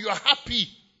time to go, you are happy.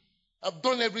 I've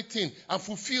done everything. I'm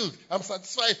fulfilled. I'm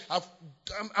satisfied.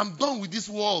 I'm done with this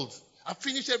world. I've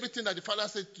finished everything that the Father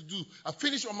said to do. I've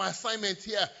finished on my assignment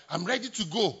here. I'm ready to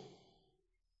go.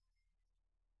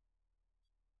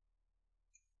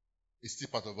 It's still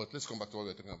part of it. Let's come back to what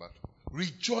we're talking about.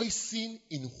 Rejoicing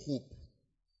in hope.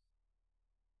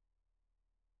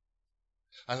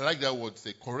 And I like that word,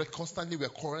 say correct. Constantly, we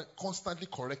are constantly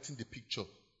correcting the picture.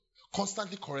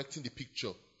 Constantly correcting the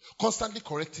picture. Constantly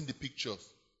correcting the pictures.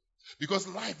 Because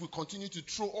life will continue to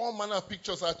throw all manner of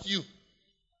pictures at you.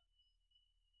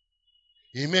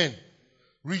 Amen.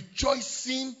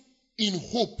 Rejoicing in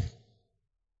hope.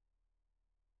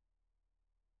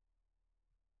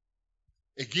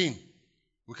 Again,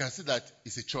 we can see that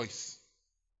it's a choice.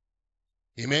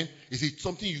 Amen. It's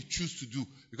something you choose to do.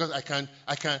 Because I can,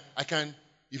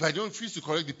 if I don't choose to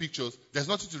correct the pictures, there's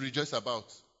nothing to rejoice about.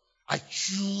 I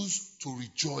choose to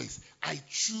rejoice. I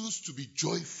choose to be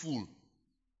joyful.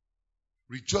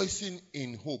 Rejoicing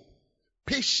in hope.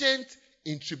 Patient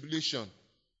in tribulation.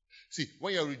 See,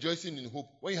 when you're rejoicing in hope,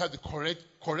 when you have the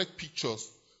correct pictures,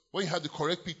 whatever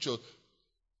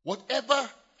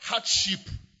hardship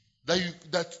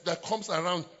that comes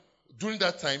around during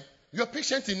that time, you're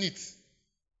patient in it.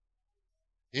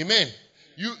 Amen.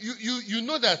 You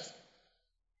know that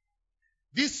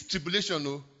this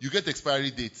tribulation, you get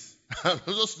expiry dates. I'm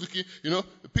just looking,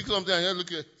 pick something and you're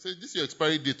looking, say, this is your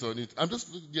expiry date on it. I'm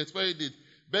just looking at the expiry date.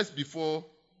 Best before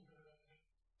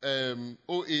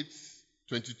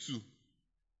 08-22.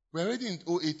 We're already in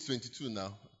 08-22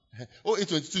 now.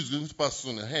 08-22 is going to pass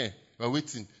soon. We're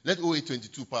waiting. Let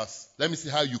 08-22 pass. Let me see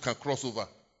how you can cross over.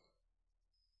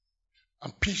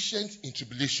 I'm patient in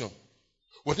tribulation.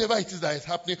 Whatever it is that is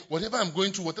happening, whatever I'm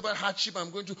going through, whatever hardship I'm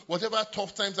going through, whatever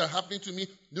tough times are happening to me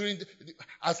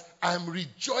as I'm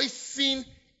rejoicing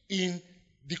in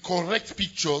the correct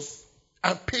pictures,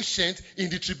 I'm patient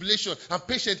in the tribulation. I'm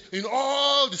patient in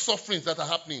all the sufferings that are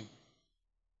happening.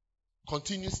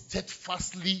 Continue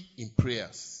steadfastly in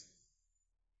prayers.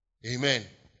 Amen.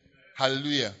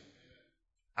 Hallelujah.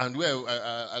 And where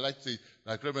I like to say,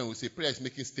 like Reverend will say, prayer is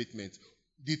making statements.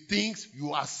 The things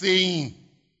you are saying,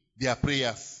 they are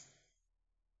prayers.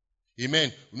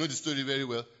 Amen. We know the story very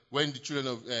well. When the children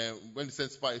of, when the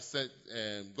sent spies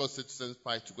God said to send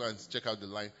spies to go and check out the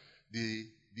land, the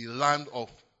land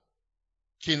of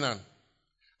Canaan.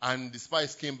 And the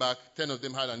spies came back. 10 of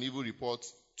them had an evil report.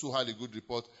 2 had a good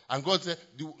report. And God said,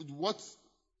 what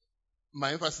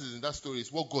my emphasis in that story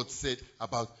is what God said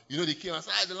about, they came and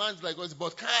said, the land is like God's,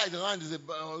 but the land is a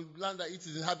land that eats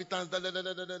its inhabitants, da, da, da,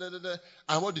 da, da, da, da, da.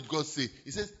 And what did God say?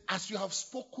 He says, as you have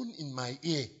spoken in my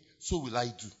ear, so will I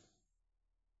do.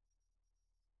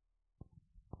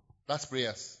 That's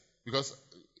prayers. Because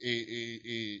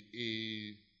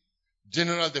a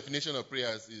general definition of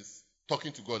prayers is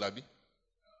talking to God, Abi.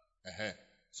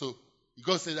 So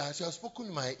God said, as you have spoken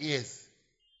in my ears,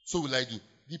 so will I do.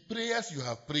 The prayers you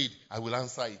have prayed, I will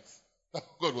answer it. That's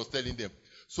what God was telling them.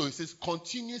 So he says,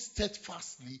 continue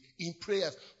steadfastly in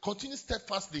prayers. Continue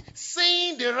steadfastly,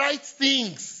 saying the right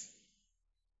things.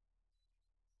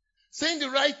 Saying the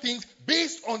right things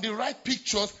based on the right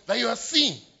pictures that you are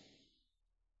seeing.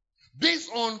 Based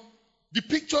on the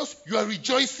pictures you are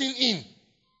rejoicing in.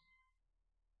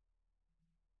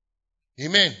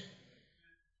 Amen.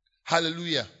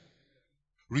 Hallelujah.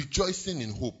 Rejoicing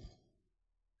in hope.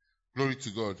 Glory to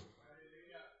God.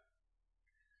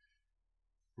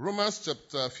 Romans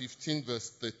chapter 15 verse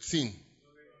 13.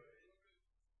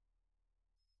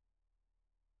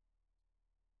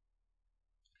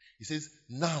 He says,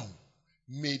 now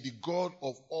may the God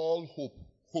of all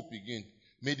hope again,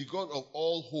 may the God of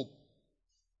all hope,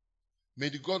 may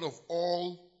the God of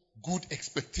all good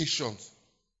expectations,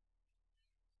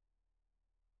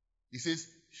 he says,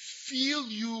 fill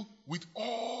you with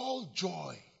all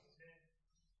joy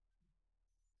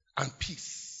and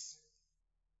peace.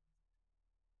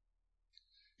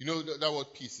 You know that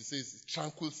word peace, it says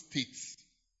tranquil state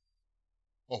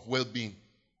of well-being.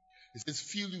 It says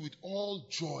fill you with all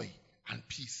joy and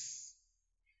peace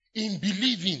in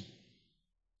believing.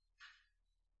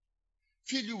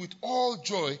 Fill you with all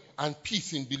joy and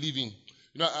peace in believing.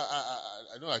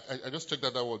 I just checked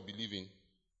out that word believing.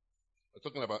 I'm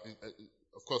talking about,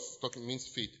 of course, talking means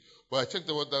faith. But I checked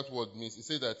out what that word means. It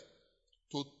says that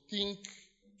to think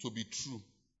to be true.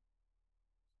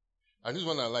 And this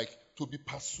one I like, to be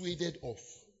persuaded of.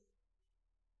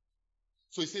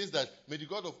 So it says that, may the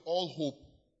God of all hope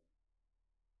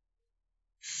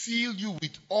fill you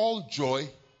with all joy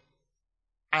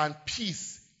and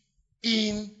peace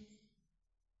in,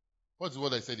 what's the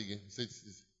word I said again? It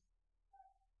says,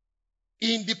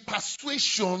 in the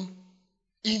persuasion,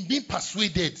 in being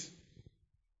persuaded,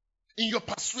 in your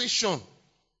persuasion.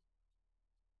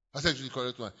 That's actually the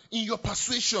correct one. In your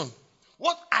persuasion.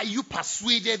 What are you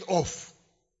persuaded of?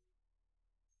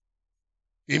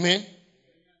 Amen?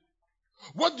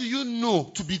 What do you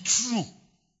know to be true?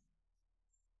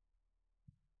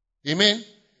 Amen?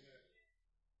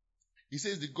 He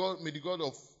says, may the God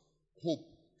of hope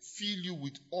fill you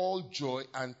with all joy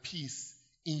and peace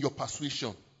in your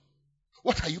persuasion.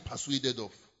 What are you persuaded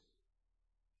of?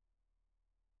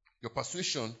 Your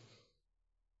persuasion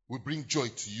will bring joy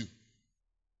to you.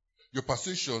 Your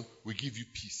persuasion will give you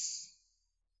peace.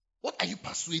 What are you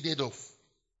persuaded of?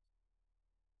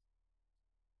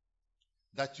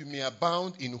 That you may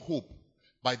abound in hope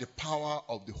by the power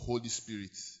of the Holy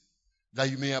Spirit. That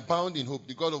you may abound in hope.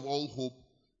 The God of all hope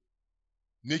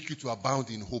make you to abound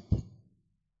in hope.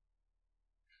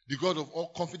 The God of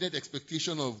all confident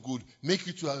expectation of good make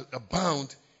you to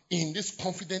abound in this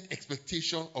confident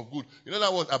expectation of good. You know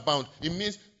that word abound? It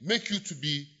means make you to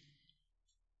be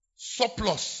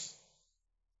surplus.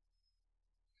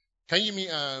 Can you give me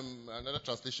another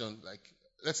translation? Like,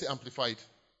 let's say amplified.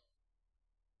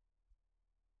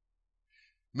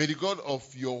 May the God of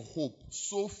your hope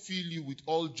so fill you with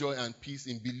all joy and peace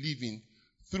in believing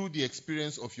through the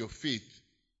experience of your faith,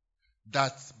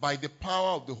 that by the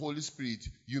power of the Holy Spirit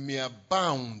you may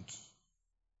abound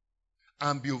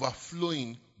and be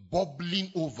overflowing,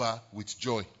 bubbling over with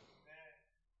joy.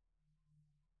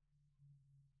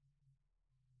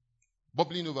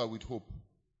 Bubbling over with hope.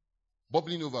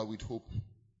 Bubbling over with hope.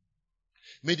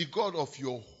 May the God of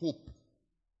your hope,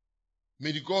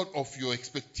 may the God of your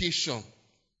expectation,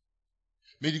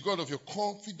 may the God of your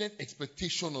confident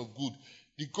expectation of good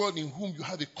the God in whom you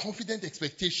have a confident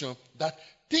expectation that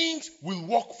things will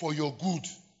work for your good.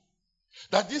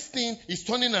 That this thing is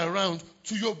turning around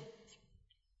to your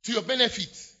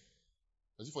benefit.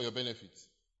 Is it for your benefit?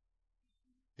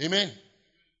 Amen.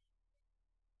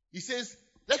 He says,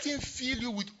 let him fill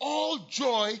you with all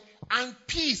joy and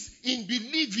peace in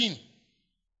believing.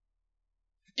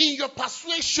 In your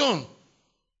persuasion.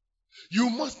 You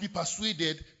must be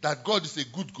persuaded that God is a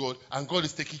good God and God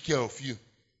is taking care of you.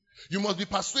 You must be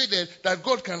persuaded that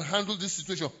God can handle this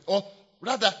situation, or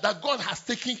rather that God has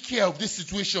taken care of this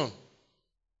situation.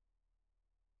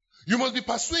 You must be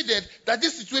persuaded that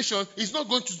this situation is not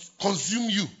going to consume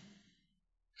you.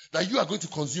 That you are going to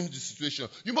consume this situation.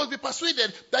 You must be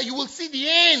persuaded that you will see the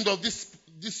end of this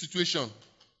situation.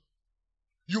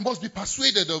 You must be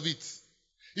persuaded of it.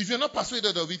 If you're not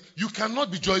persuaded of it, you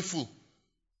cannot be joyful.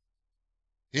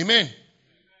 Amen.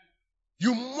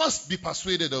 You must be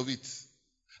persuaded of it.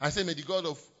 I say, may the God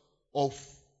of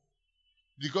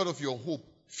your hope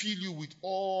fill you with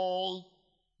all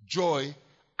joy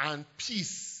and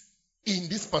peace in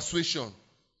this persuasion,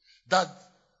 that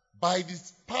by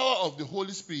the power of the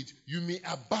Holy Spirit you may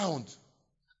abound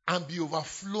and be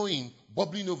overflowing,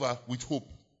 bubbling over with hope.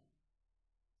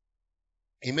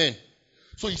 Amen.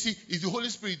 So you see, it's the Holy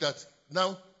Spirit that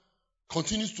now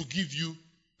continues to give you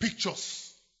pictures.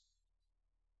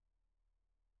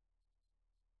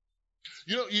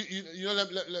 Let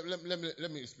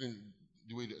me explain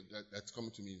the way that's coming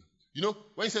to me. You know,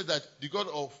 when he said that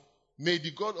may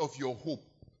the God of your hope,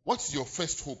 what's your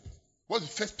first hope? What's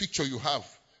the first picture you have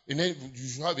in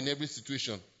every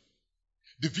situation?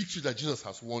 The victory that Jesus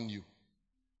has won you.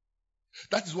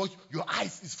 That is what your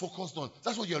eyes is focused on.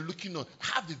 That's what you're looking on. I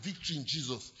have the victory in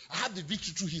Jesus. I have the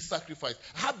victory through his sacrifice.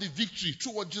 I have the victory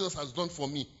through what Jesus has done for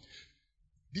me.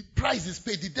 The price is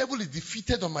paid. The devil is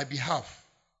defeated on my behalf.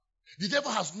 The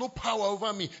devil has no power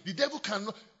over me. The devil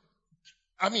cannot.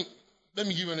 Let me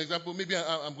give you an example. Maybe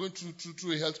I'm going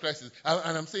through a health crisis,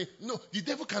 and I'm saying, no, the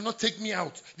devil cannot take me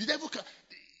out.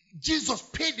 Jesus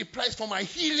paid the price for my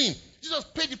healing. Jesus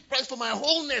paid the price for my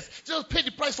wholeness. Jesus paid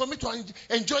the price for me to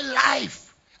enjoy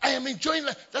life. I am enjoying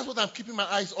life. That's what I'm keeping my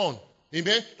eyes on.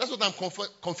 Amen. That's what I'm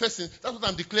confessing. That's what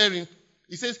I'm declaring.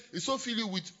 He says, it's so fill you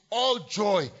with all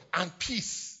joy and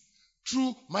peace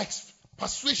through my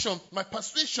persuasion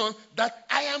that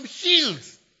I am healed.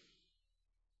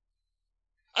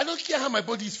 I don't care how my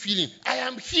body is feeling. I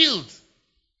am healed.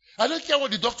 I don't care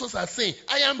what the doctors are saying.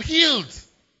 I am healed.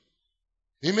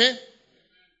 Amen.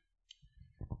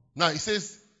 Now it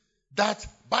says that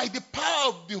by the power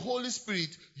of the Holy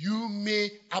Spirit you may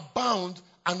abound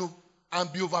and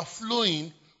be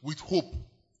overflowing with hope.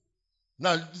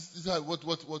 Now this is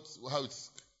how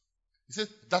it's. It says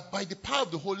that by the power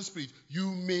of the Holy Spirit you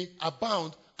may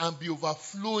abound and be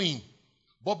overflowing,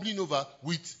 bubbling over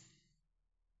with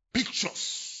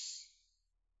pictures.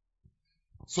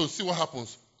 So see what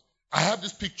happens. I have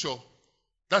this picture.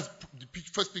 That's the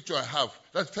first picture I have.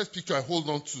 That's the first picture I hold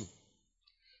on to.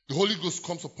 The Holy Ghost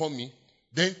comes upon me.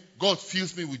 Then God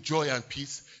fills me with joy and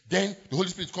peace. Then the Holy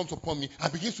Spirit comes upon me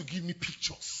and begins to give me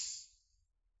pictures.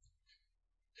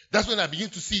 That's when I begin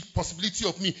to see possibility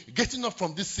of me getting up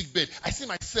from this sick bed. I see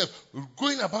myself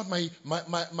going about my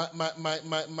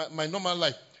normal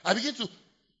life. I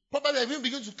even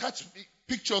begin to catch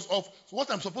pictures of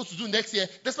what I'm supposed to do next year,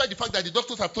 despite the fact that the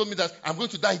doctors have told me that I'm going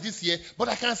to die this year. But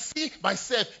I can see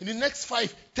myself in the next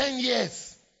 5, 10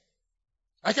 years.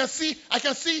 I can see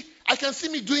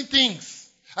me doing things.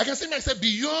 I can see myself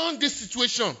beyond this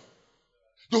situation.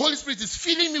 The Holy Spirit is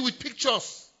filling me with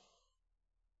pictures.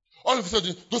 All of a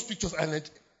sudden, those pictures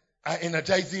are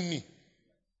energizing me.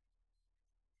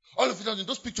 All of a sudden,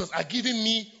 those pictures are giving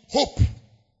me hope.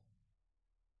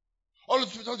 All of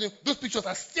a sudden, those pictures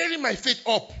are stirring my faith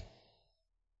up.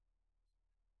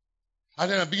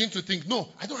 And then I begin to think, no,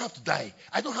 I don't have to die.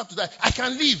 I don't have to die. I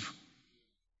can live.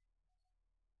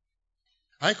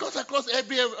 I cut across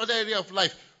every other area of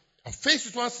life. I'm faced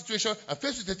with one situation. I'm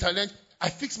faced with a challenge. I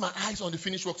fix my eyes on the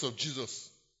finished works of Jesus.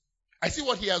 I see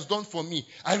what he has done for me.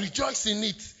 I rejoice in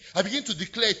it. I begin to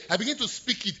declare it. I begin to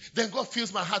speak it. Then God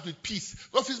fills my heart with peace.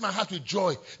 God fills my heart with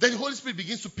joy. Then the Holy Spirit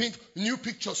begins to paint new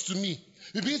pictures to me.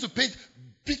 He begins to paint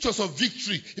pictures of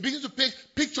victory. He begins to paint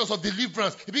pictures of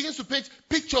deliverance. He begins to paint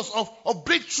pictures of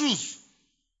breakthroughs.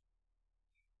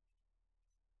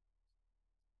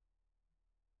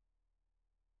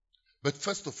 But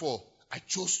first of all, I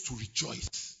chose to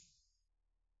rejoice.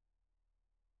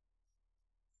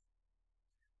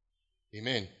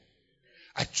 Amen.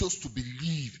 I chose to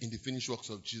believe in the finished works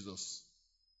of Jesus.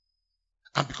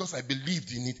 And because I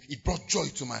believed in it, it brought joy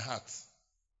to my heart.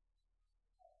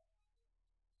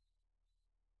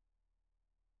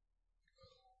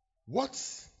 What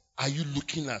are you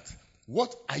looking at?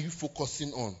 What are you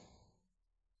focusing on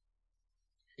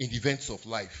in the events of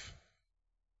life?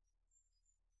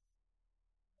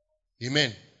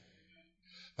 Amen.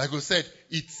 Like I said,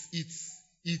 it's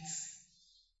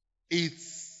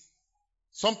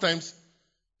sometimes,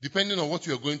 depending on what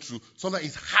you are going through, sometimes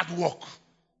it's hard work.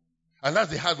 And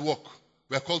that's the hard work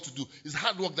we are called to do. It's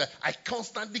hard work that I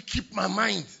constantly keep my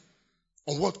mind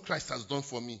on what Christ has done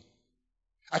for me.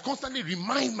 I constantly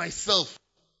remind myself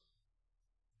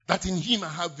that in Him I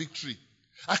have victory.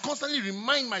 I constantly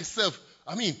remind myself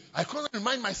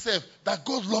that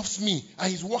God loves me and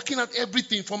He's working out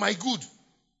everything for my good.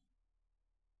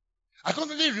 I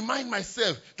constantly remind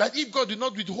myself that if God did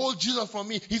not withhold Jesus from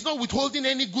me, He's not withholding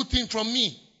any good thing from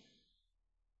me.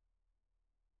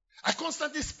 I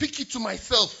constantly speak it to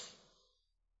myself.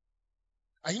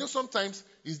 And sometimes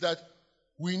is that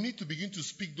we need to begin to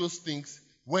speak those things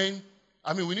we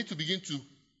need to begin to,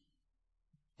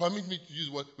 permit me to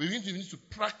use what, we need to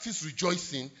practice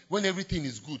rejoicing when everything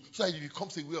is good, so that it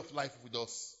becomes a way of life with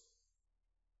us.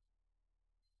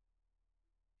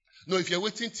 No, if you're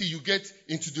waiting till you get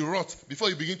into the rut before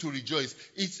you begin to rejoice,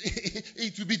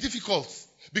 it will be difficult,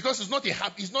 because it's not a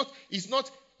habit. It's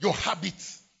not your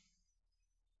habit.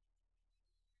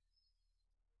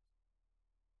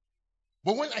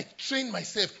 But when I train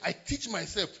myself, I teach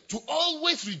myself to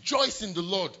always rejoice in the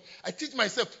Lord. I teach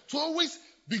myself to always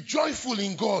be joyful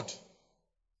in God.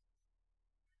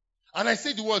 And I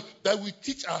say the word that we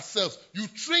teach ourselves. You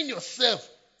train yourself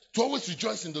to always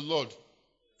rejoice in the Lord.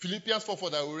 Philippians 4:4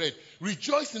 that we read.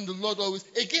 Rejoice in the Lord always.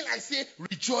 Again, I say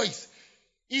rejoice.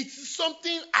 It's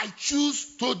something I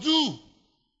choose to do.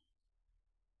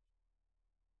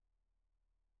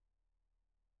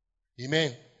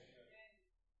 Amen.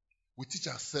 We teach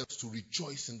ourselves to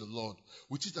rejoice in the Lord.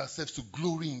 We teach ourselves to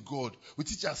glory in God. We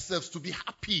teach ourselves to be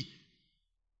happy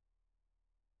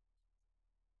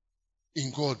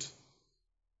in God.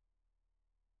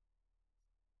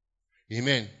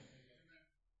 Amen.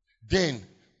 Then,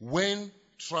 when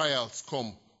trials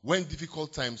come, when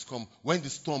difficult times come, when the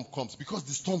storm comes, because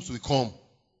the storms will come,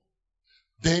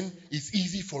 then it's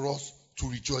easy for us to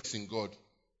rejoice in God.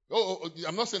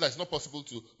 I'm not saying that it's not possible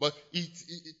to, but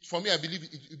for me, I believe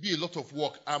it will be a lot of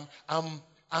work.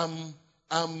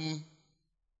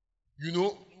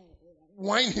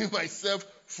 Winding myself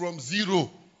from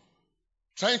zero,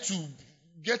 trying to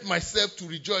get myself to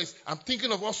rejoice. I'm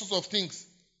thinking of all sorts of things.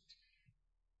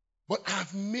 But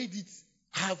I've made it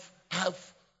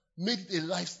a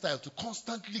lifestyle to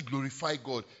constantly glorify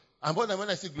God. And when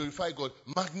I say glorify God,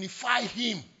 magnify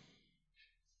Him.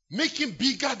 Make Him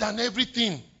bigger than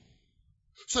everything.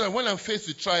 So that when I'm faced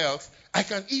with trials, I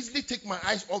can easily take my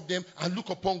eyes off them and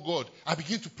look upon God. I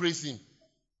begin to praise Him.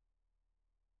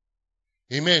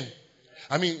 Amen.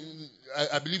 I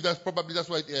believe that's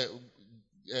why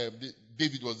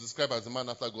David was described as a man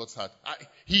after God's heart.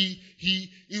 He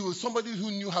was somebody who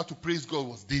knew how to praise God,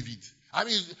 was David. I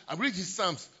read his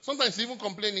Psalms. Sometimes even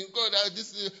complaining, God,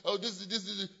 this.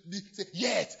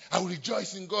 Yet I will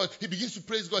rejoice in God. He begins to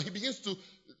praise God. He begins to,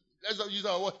 let's not use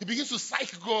our word, he begins to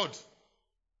psych God.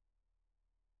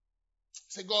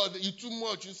 Say, God, you too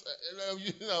much. God,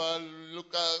 you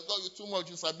too much.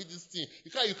 You sabi this thing.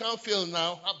 You can't fail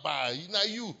now. Now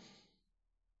you.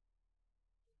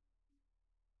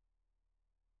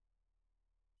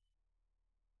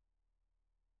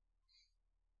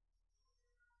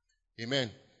 Amen.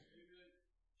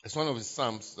 It's one of his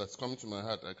Psalms that's coming to my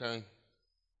heart. I can't.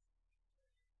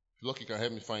 If lucky, can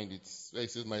help me find it. Where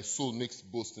it says, "My soul makes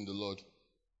boast in the Lord."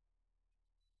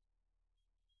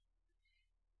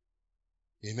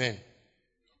 Amen.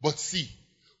 But see,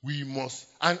 we must,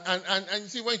 and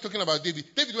see, when you're talking about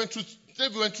David went through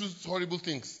horrible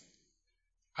things.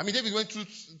 David went through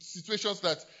situations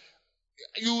that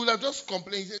you would have just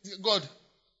complained. God,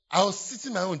 I was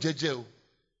sitting my own jejel.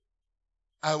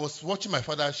 I was watching my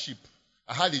father's sheep.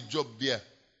 I had a job there.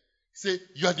 Say,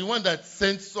 you are the one that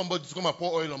sent somebody to come and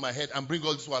pour oil on my head and bring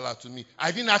all this water to me.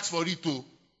 I didn't ask for it too.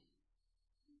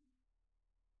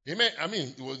 Amen.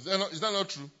 Is that not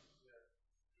true?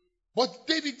 But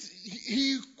David,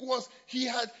 he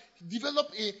had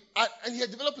developed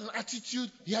an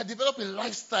attitude, he had developed a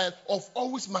lifestyle of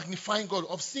always magnifying God,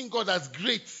 of seeing God as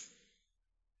great.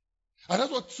 And that's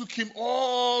what took him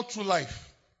all through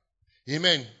life.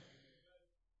 Amen.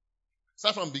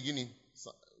 Start from the beginning,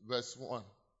 verse 1.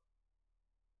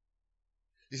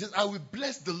 He says, I will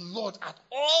bless the Lord at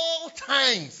all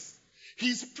times.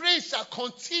 His praise shall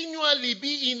continually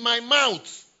be in my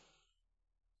mouth.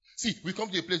 See, we come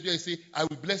to a place where you say, I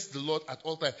will bless the Lord at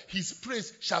all times. His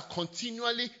praise shall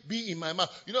continually be in my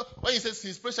mouth. You know, when he says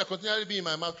his praise shall continually be in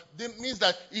my mouth, that means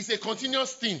that it's a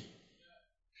continuous thing.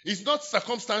 It's not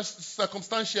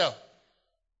circumstantial.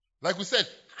 Like we said,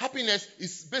 happiness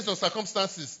is based on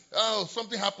circumstances. Oh,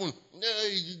 something happened.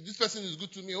 This person is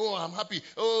good to me. Oh, I'm happy.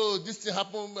 Oh, this thing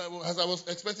happened as I was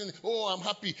expecting. Oh, I'm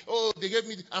happy. Oh, they gave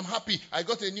me, I'm happy. I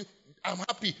got a new, I'm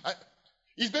happy.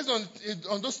 It's based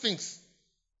on those things.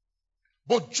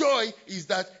 But joy is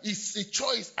that it's a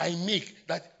choice I make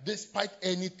that despite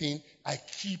anything, I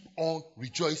keep on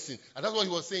rejoicing. And that's what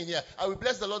he was saying here. I will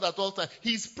bless the Lord at all times.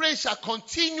 His praise shall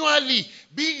continually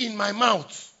be in my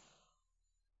mouth.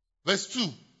 Verse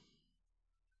 2.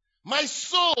 My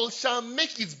soul shall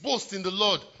make its boast in the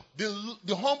Lord.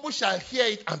 The humble shall hear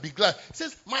it and be glad. It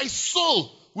says, my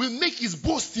soul will make its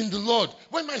boast in the Lord.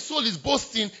 When my soul is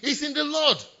boasting, it's in the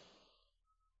Lord.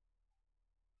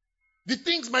 The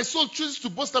things my soul chooses to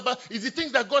boast about is the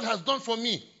things that God has done for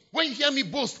me. When you hear me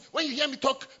boast, when you hear me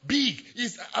talk big,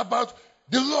 it's about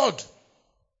the Lord.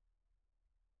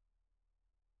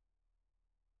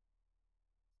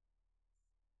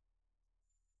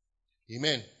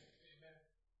 Amen.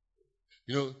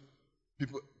 You know,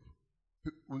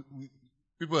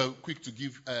 people are quick to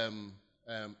give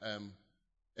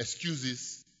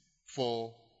excuses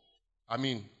for,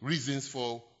 reasons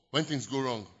for when things go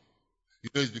wrong. You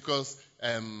know, it's because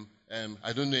I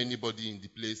don't know anybody in the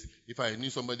place. If I knew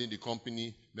somebody in the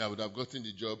company, I would have gotten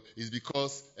the job. It's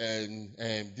because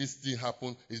this thing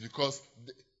happened. It's because...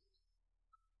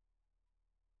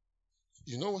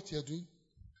 You know what you're doing?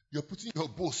 You're putting your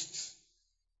boast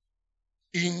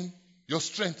in your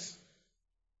strength.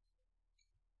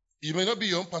 It may not be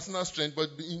your own personal strength, but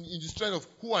in the strength of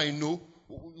who I know,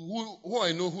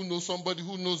 who knows somebody,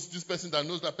 who knows this person that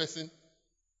knows that person.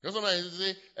 Because sometimes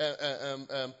say,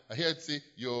 I hear it say,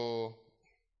 your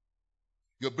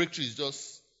breakthrough is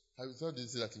just, how do they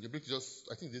say that? Your breakthrough is just,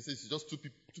 I think they say it's just two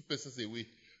persons away.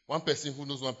 One person who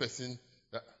knows one person.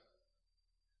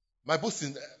 My boast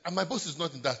is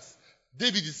not in that.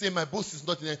 David is saying, my boast is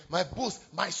not in that.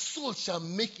 My soul shall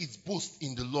make its boast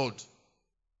in the Lord.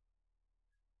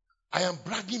 I am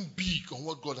bragging big on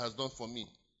what God has done for me.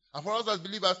 And for us as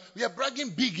believers, we are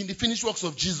bragging big in the finished works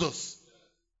of Jesus.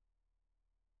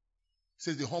 It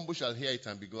says, the humble shall hear it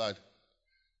and be glad.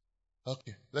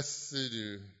 Okay, let's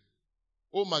say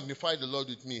oh, magnify the Lord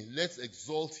with me. Let's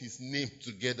exalt his name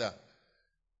together.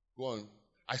 Go on.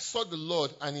 I sought the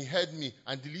Lord and he heard me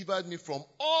and delivered me from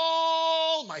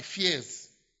all my fears.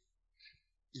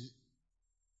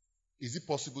 Is it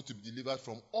possible to be delivered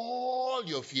from all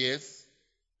your fears?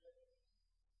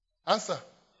 Answer.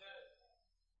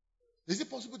 Is it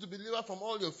possible to be delivered from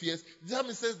all your fears? The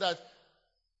psalmist says that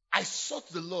I sought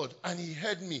the Lord and he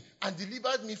heard me and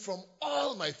delivered me from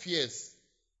all my fears.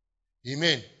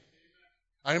 Amen.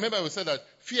 I remember we said that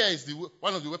fear is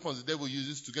one of the weapons the devil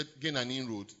uses to gain an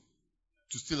inroad,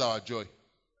 to steal our joy.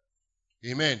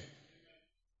 Amen.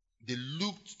 They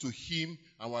looked to him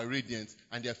and were radiant,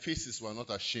 and their faces were not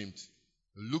ashamed.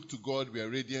 Look to God, we are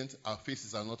radiant, our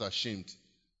faces are not ashamed.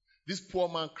 This poor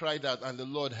man cried out, and the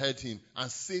Lord heard him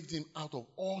and saved him out of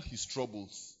all his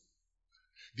troubles.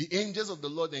 The angels of the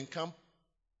Lord encamps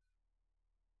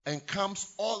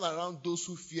all around those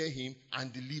who fear him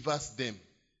and delivers them.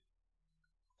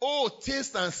 Oh,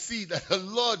 taste and see that the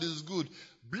Lord is good.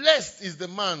 Blessed is the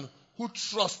man who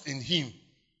trusts in him.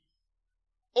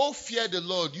 Oh, fear the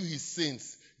Lord, you his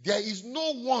saints. There is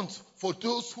no want for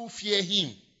those who fear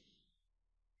him.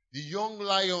 The young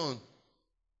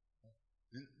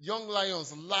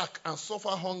lions lack and suffer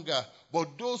hunger,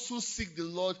 but those who seek the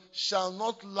Lord shall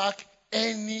not lack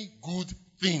any good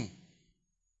thing.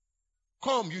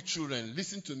 Come, you children,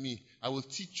 listen to me. I will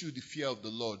teach you the fear of the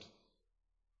Lord.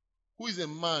 Who is a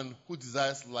man who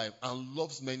desires life and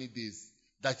loves many days,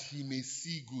 that he may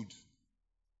see good?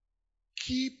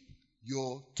 Keep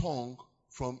your tongue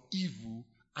from evil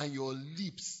and your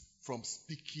lips from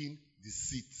speaking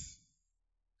deceit.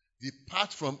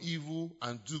 Depart from evil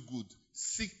and do good.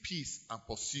 Seek peace and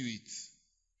pursue it.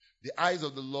 The eyes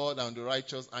of the Lord are on the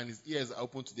righteous, and his ears are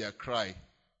open to their cry.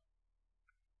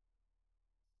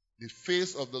 The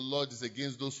face of the Lord is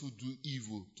against those who do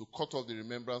evil, to cut off the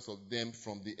remembrance of them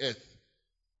from the earth.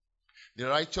 The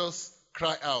righteous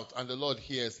cry out, and the Lord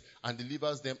hears and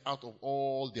delivers them out of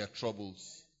all their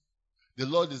troubles. The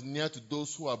Lord is near to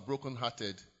those who are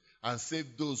brokenhearted and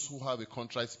save those who have a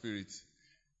contrite spirit.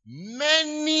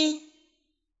 Many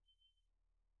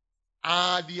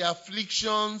are the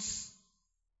afflictions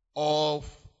of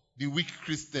the weak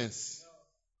Christians.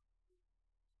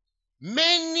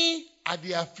 Many are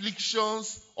the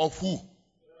afflictions of who?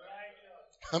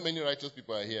 How many righteous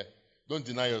people are here? Don't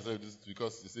deny yourself this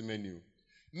because you say many.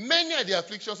 Many are the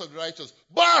afflictions of the righteous,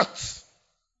 but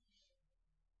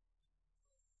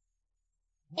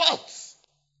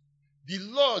the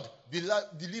Lord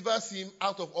delivers him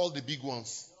out of all the big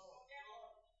ones.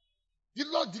 The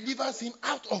Lord delivers him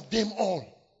out of them all.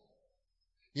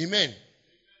 Amen.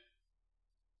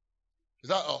 Is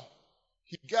that all?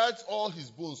 He guards all his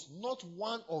bones. Not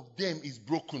one of them is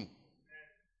broken.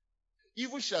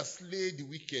 Evil shall slay the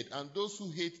wicked, and those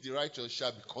who hate the righteous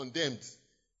shall be condemned.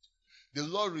 The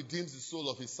Lord redeems the soul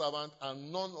of his servant,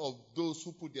 and none of those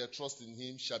who put their trust in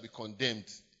him shall be condemned.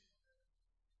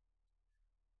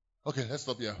 Okay, let's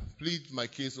stop here. Plead my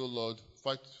case, O Lord.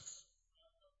 Fight.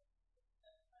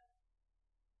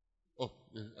 Oh,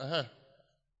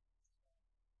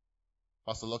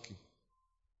 Pastor Lucky.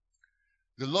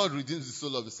 The Lord redeems the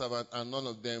soul of the servant, and none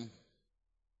of them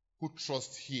who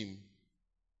trust him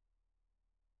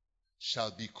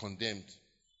shall be condemned.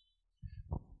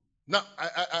 Now,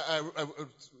 I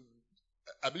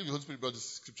believe the Holy Spirit brought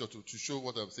this scripture to show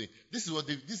what I'm saying. This is what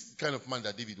this kind of man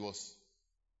that David was.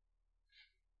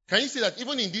 Can you see that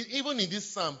even in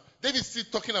this psalm, David is still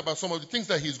talking about some of the things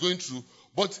that he's going through,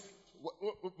 but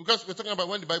because we're talking about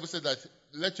when the Bible said that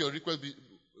let your request be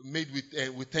made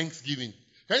with thanksgiving.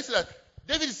 Can you see that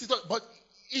David is still talking, but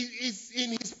it's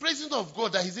in his praising of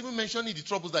God that he's even mentioning the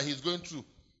troubles that he's going through.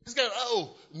 This guy,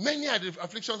 many are the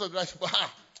afflictions of the righteous.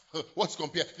 What's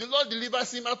compared? The Lord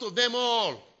delivers him out of them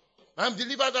all. I'm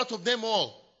delivered out of them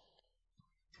all.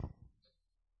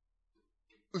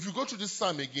 If you go through this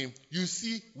psalm again, you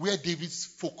see where David's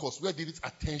focus, where David's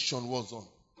attention was on.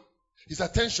 His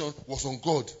attention was on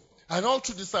God. And all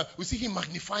through this psalm, we see him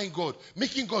magnifying God,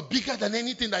 making God bigger than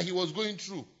anything that he was going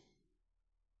through.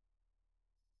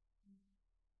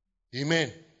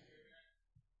 Amen.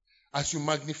 As you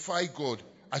magnify God,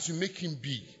 as you make him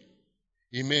big,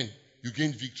 amen, you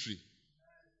gain victory.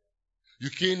 You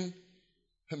gain,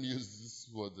 let me use this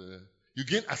word, you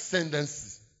gain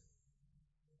ascendancy.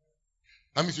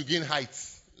 That means you gain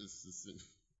heights.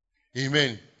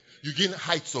 Amen. You gain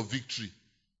heights of victory.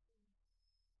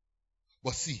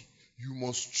 But see, you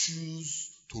must choose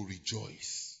to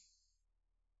rejoice.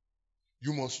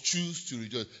 You must choose to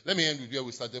rejoice. Let me end with where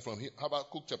we started from.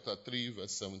 Habakkuk chapter 3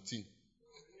 verse 17.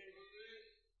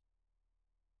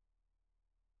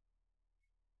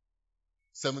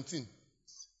 It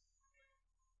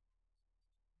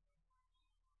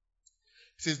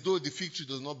says, though the fig tree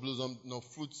does not blossom, nor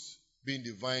fruits be in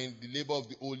the vine, the labor of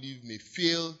the olive may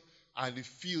fail, and the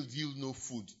field yield no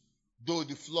food. Though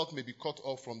the flock may be cut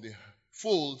off from the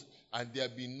fold, and there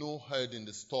be no herd in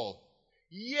the stall,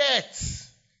 yet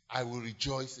I will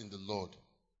rejoice in the Lord.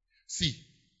 See,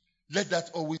 let that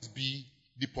always be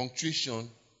the punctuation,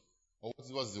 or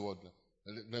what's the word?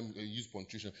 Let me use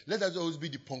punctuation. Let that always be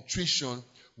the punctuation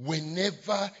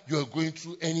whenever you are going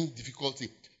through any difficulty.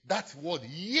 That word,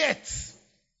 yet,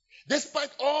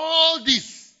 despite all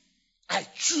this, I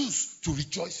choose to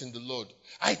rejoice in the Lord.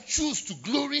 I choose to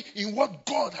glory in what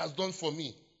God has done for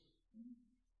me.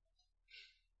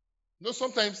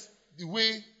 Sometimes the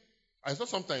way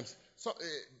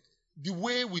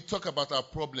we talk about our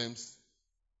problems,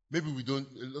 maybe a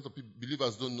lot of people,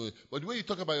 believers don't know it, but the way you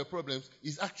talk about your problems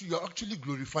is you're actually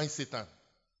glorifying Satan.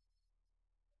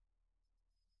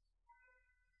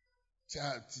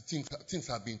 Things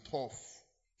have been tough.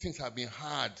 Things have been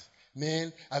hard.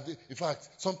 Man, in fact,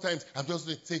 sometimes I'm just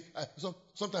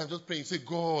praying, say,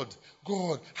 God,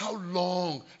 how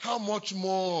long? How much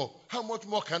more? How much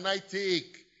more can I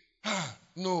take?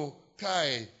 No,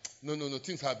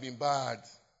 things have been bad.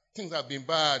 Things have been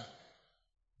bad.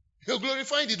 You're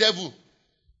glorifying the devil.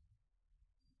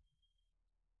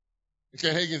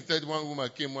 Ken Hagin said one woman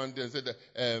came one day and said that,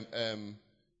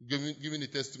 giving a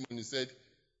testimony, said,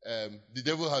 the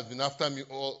devil has been after me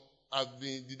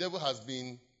the devil has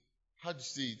been, how do you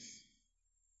say it?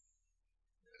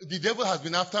 The devil has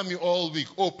been after me all week.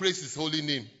 Oh, praise his holy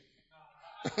name.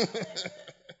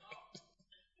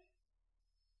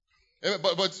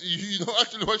 But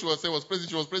actually what she was saying was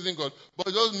she was praising God. But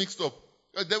it was mixed up.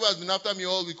 The devil has been after me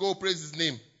all week. Oh, praise his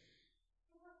name.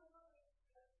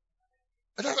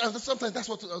 And sometimes that's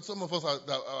what some of us are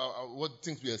what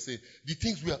things we are saying. The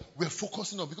things we are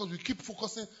focusing on, because we keep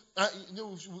focusing.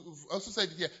 We've also said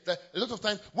it here that a lot of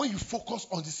times when you focus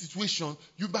on the situation,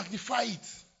 you magnify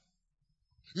it.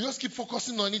 You just keep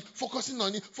focusing on it.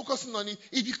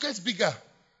 It becomes bigger.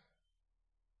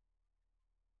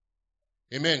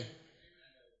 Amen.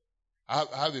 I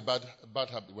have a bad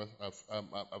habit. I've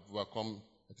overcome.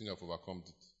 I think I've overcome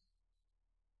it.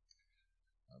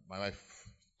 My wife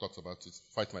talks about it.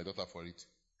 Fight my daughter for it.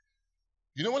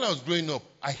 You know, when I was growing up,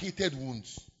 I hated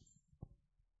wounds.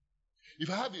 If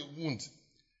I have a wound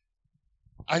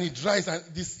and it dries, and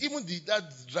that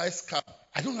dry scab,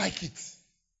 I don't like it.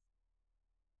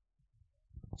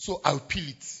 So I'll peel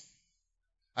it.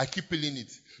 I keep peeling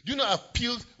it. Do you know I've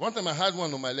peeled, one time I had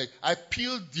one on my leg. I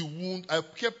peeled the wound, I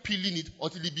kept peeling it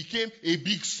until it became a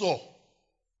big sore.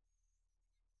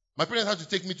 My parents had to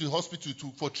take me to the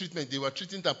hospital for treatment. They were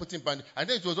treating it and putting bandage. And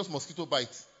then it was just mosquito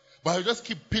bites. But I would just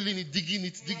keep peeling it, digging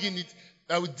it.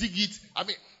 I would dig it. I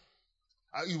mean,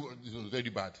 it was very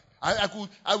bad. I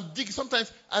would dig.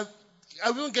 Sometimes I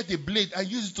wouldn't get a blade. I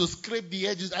used it to scrape the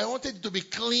edges. I wanted it to be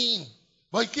clean.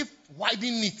 But I keep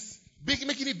widening it,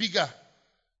 making it bigger.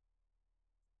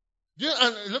 You know,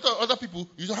 and a lot of other people,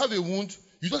 you don't have a wound,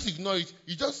 you just ignore it.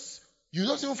 You just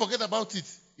even forget about it.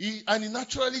 And it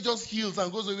naturally just heals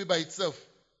and goes away by itself.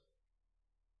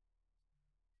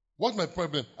 What's my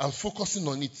problem? I was focusing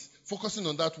on it, focusing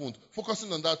on that wound,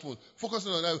 focusing on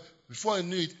that. Before I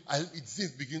knew it,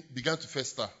 it began to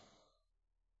fester.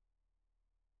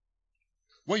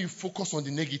 When you focus on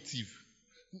the negative,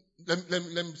 let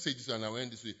me say this and I'll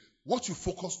end this way. What you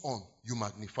focus on, you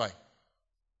magnify.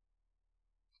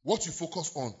 What you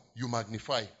focus on, you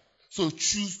magnify. So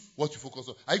choose what you focus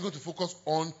on. Are you going to focus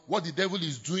on what the devil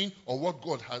is doing or what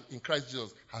God in Christ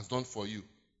Jesus has done for you?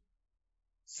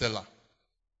 Selah.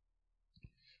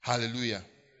 Hallelujah.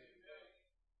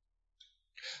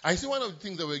 I see one of the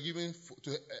things that we're given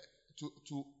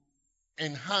to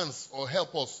enhance or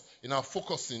help us in our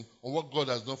focusing on what God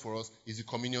has done for us is the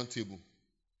communion table.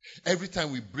 Every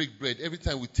time we break bread, every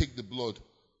time we take the blood,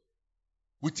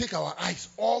 we take our eyes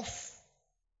off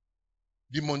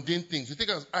the mundane things. We take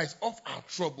our eyes off our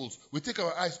troubles. We take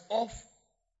our eyes off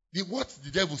what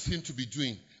the devil seems to be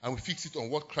doing, and we fix it on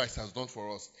what Christ has done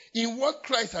for us. In what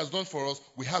Christ has done for us,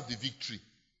 we have the victory.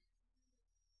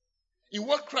 In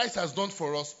what Christ has done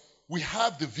for us, we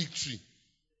have the victory.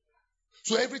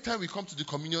 So every time we come to the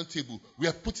communion table, we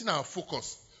are putting our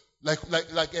focus, like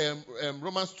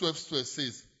Romans 12:12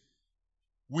 says,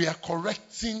 we are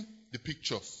correcting the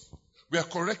pictures. We are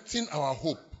correcting our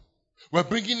hope. We're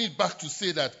bringing it back to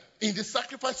say that in the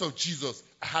sacrifice of Jesus,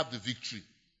 I have the victory.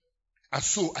 And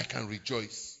so I can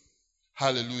rejoice.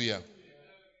 Hallelujah.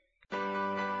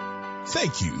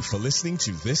 Thank you for listening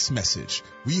to this message.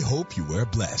 We hope you were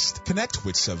blessed. Connect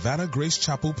with Savannah Grace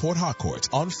Chapel Port Harcourt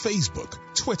on Facebook,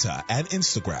 Twitter, and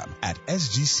Instagram at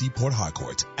SGC Port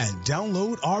Harcourt, and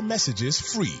download our messages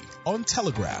free on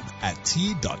Telegram at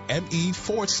t.me/SGC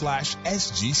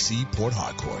Port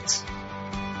Harcourt.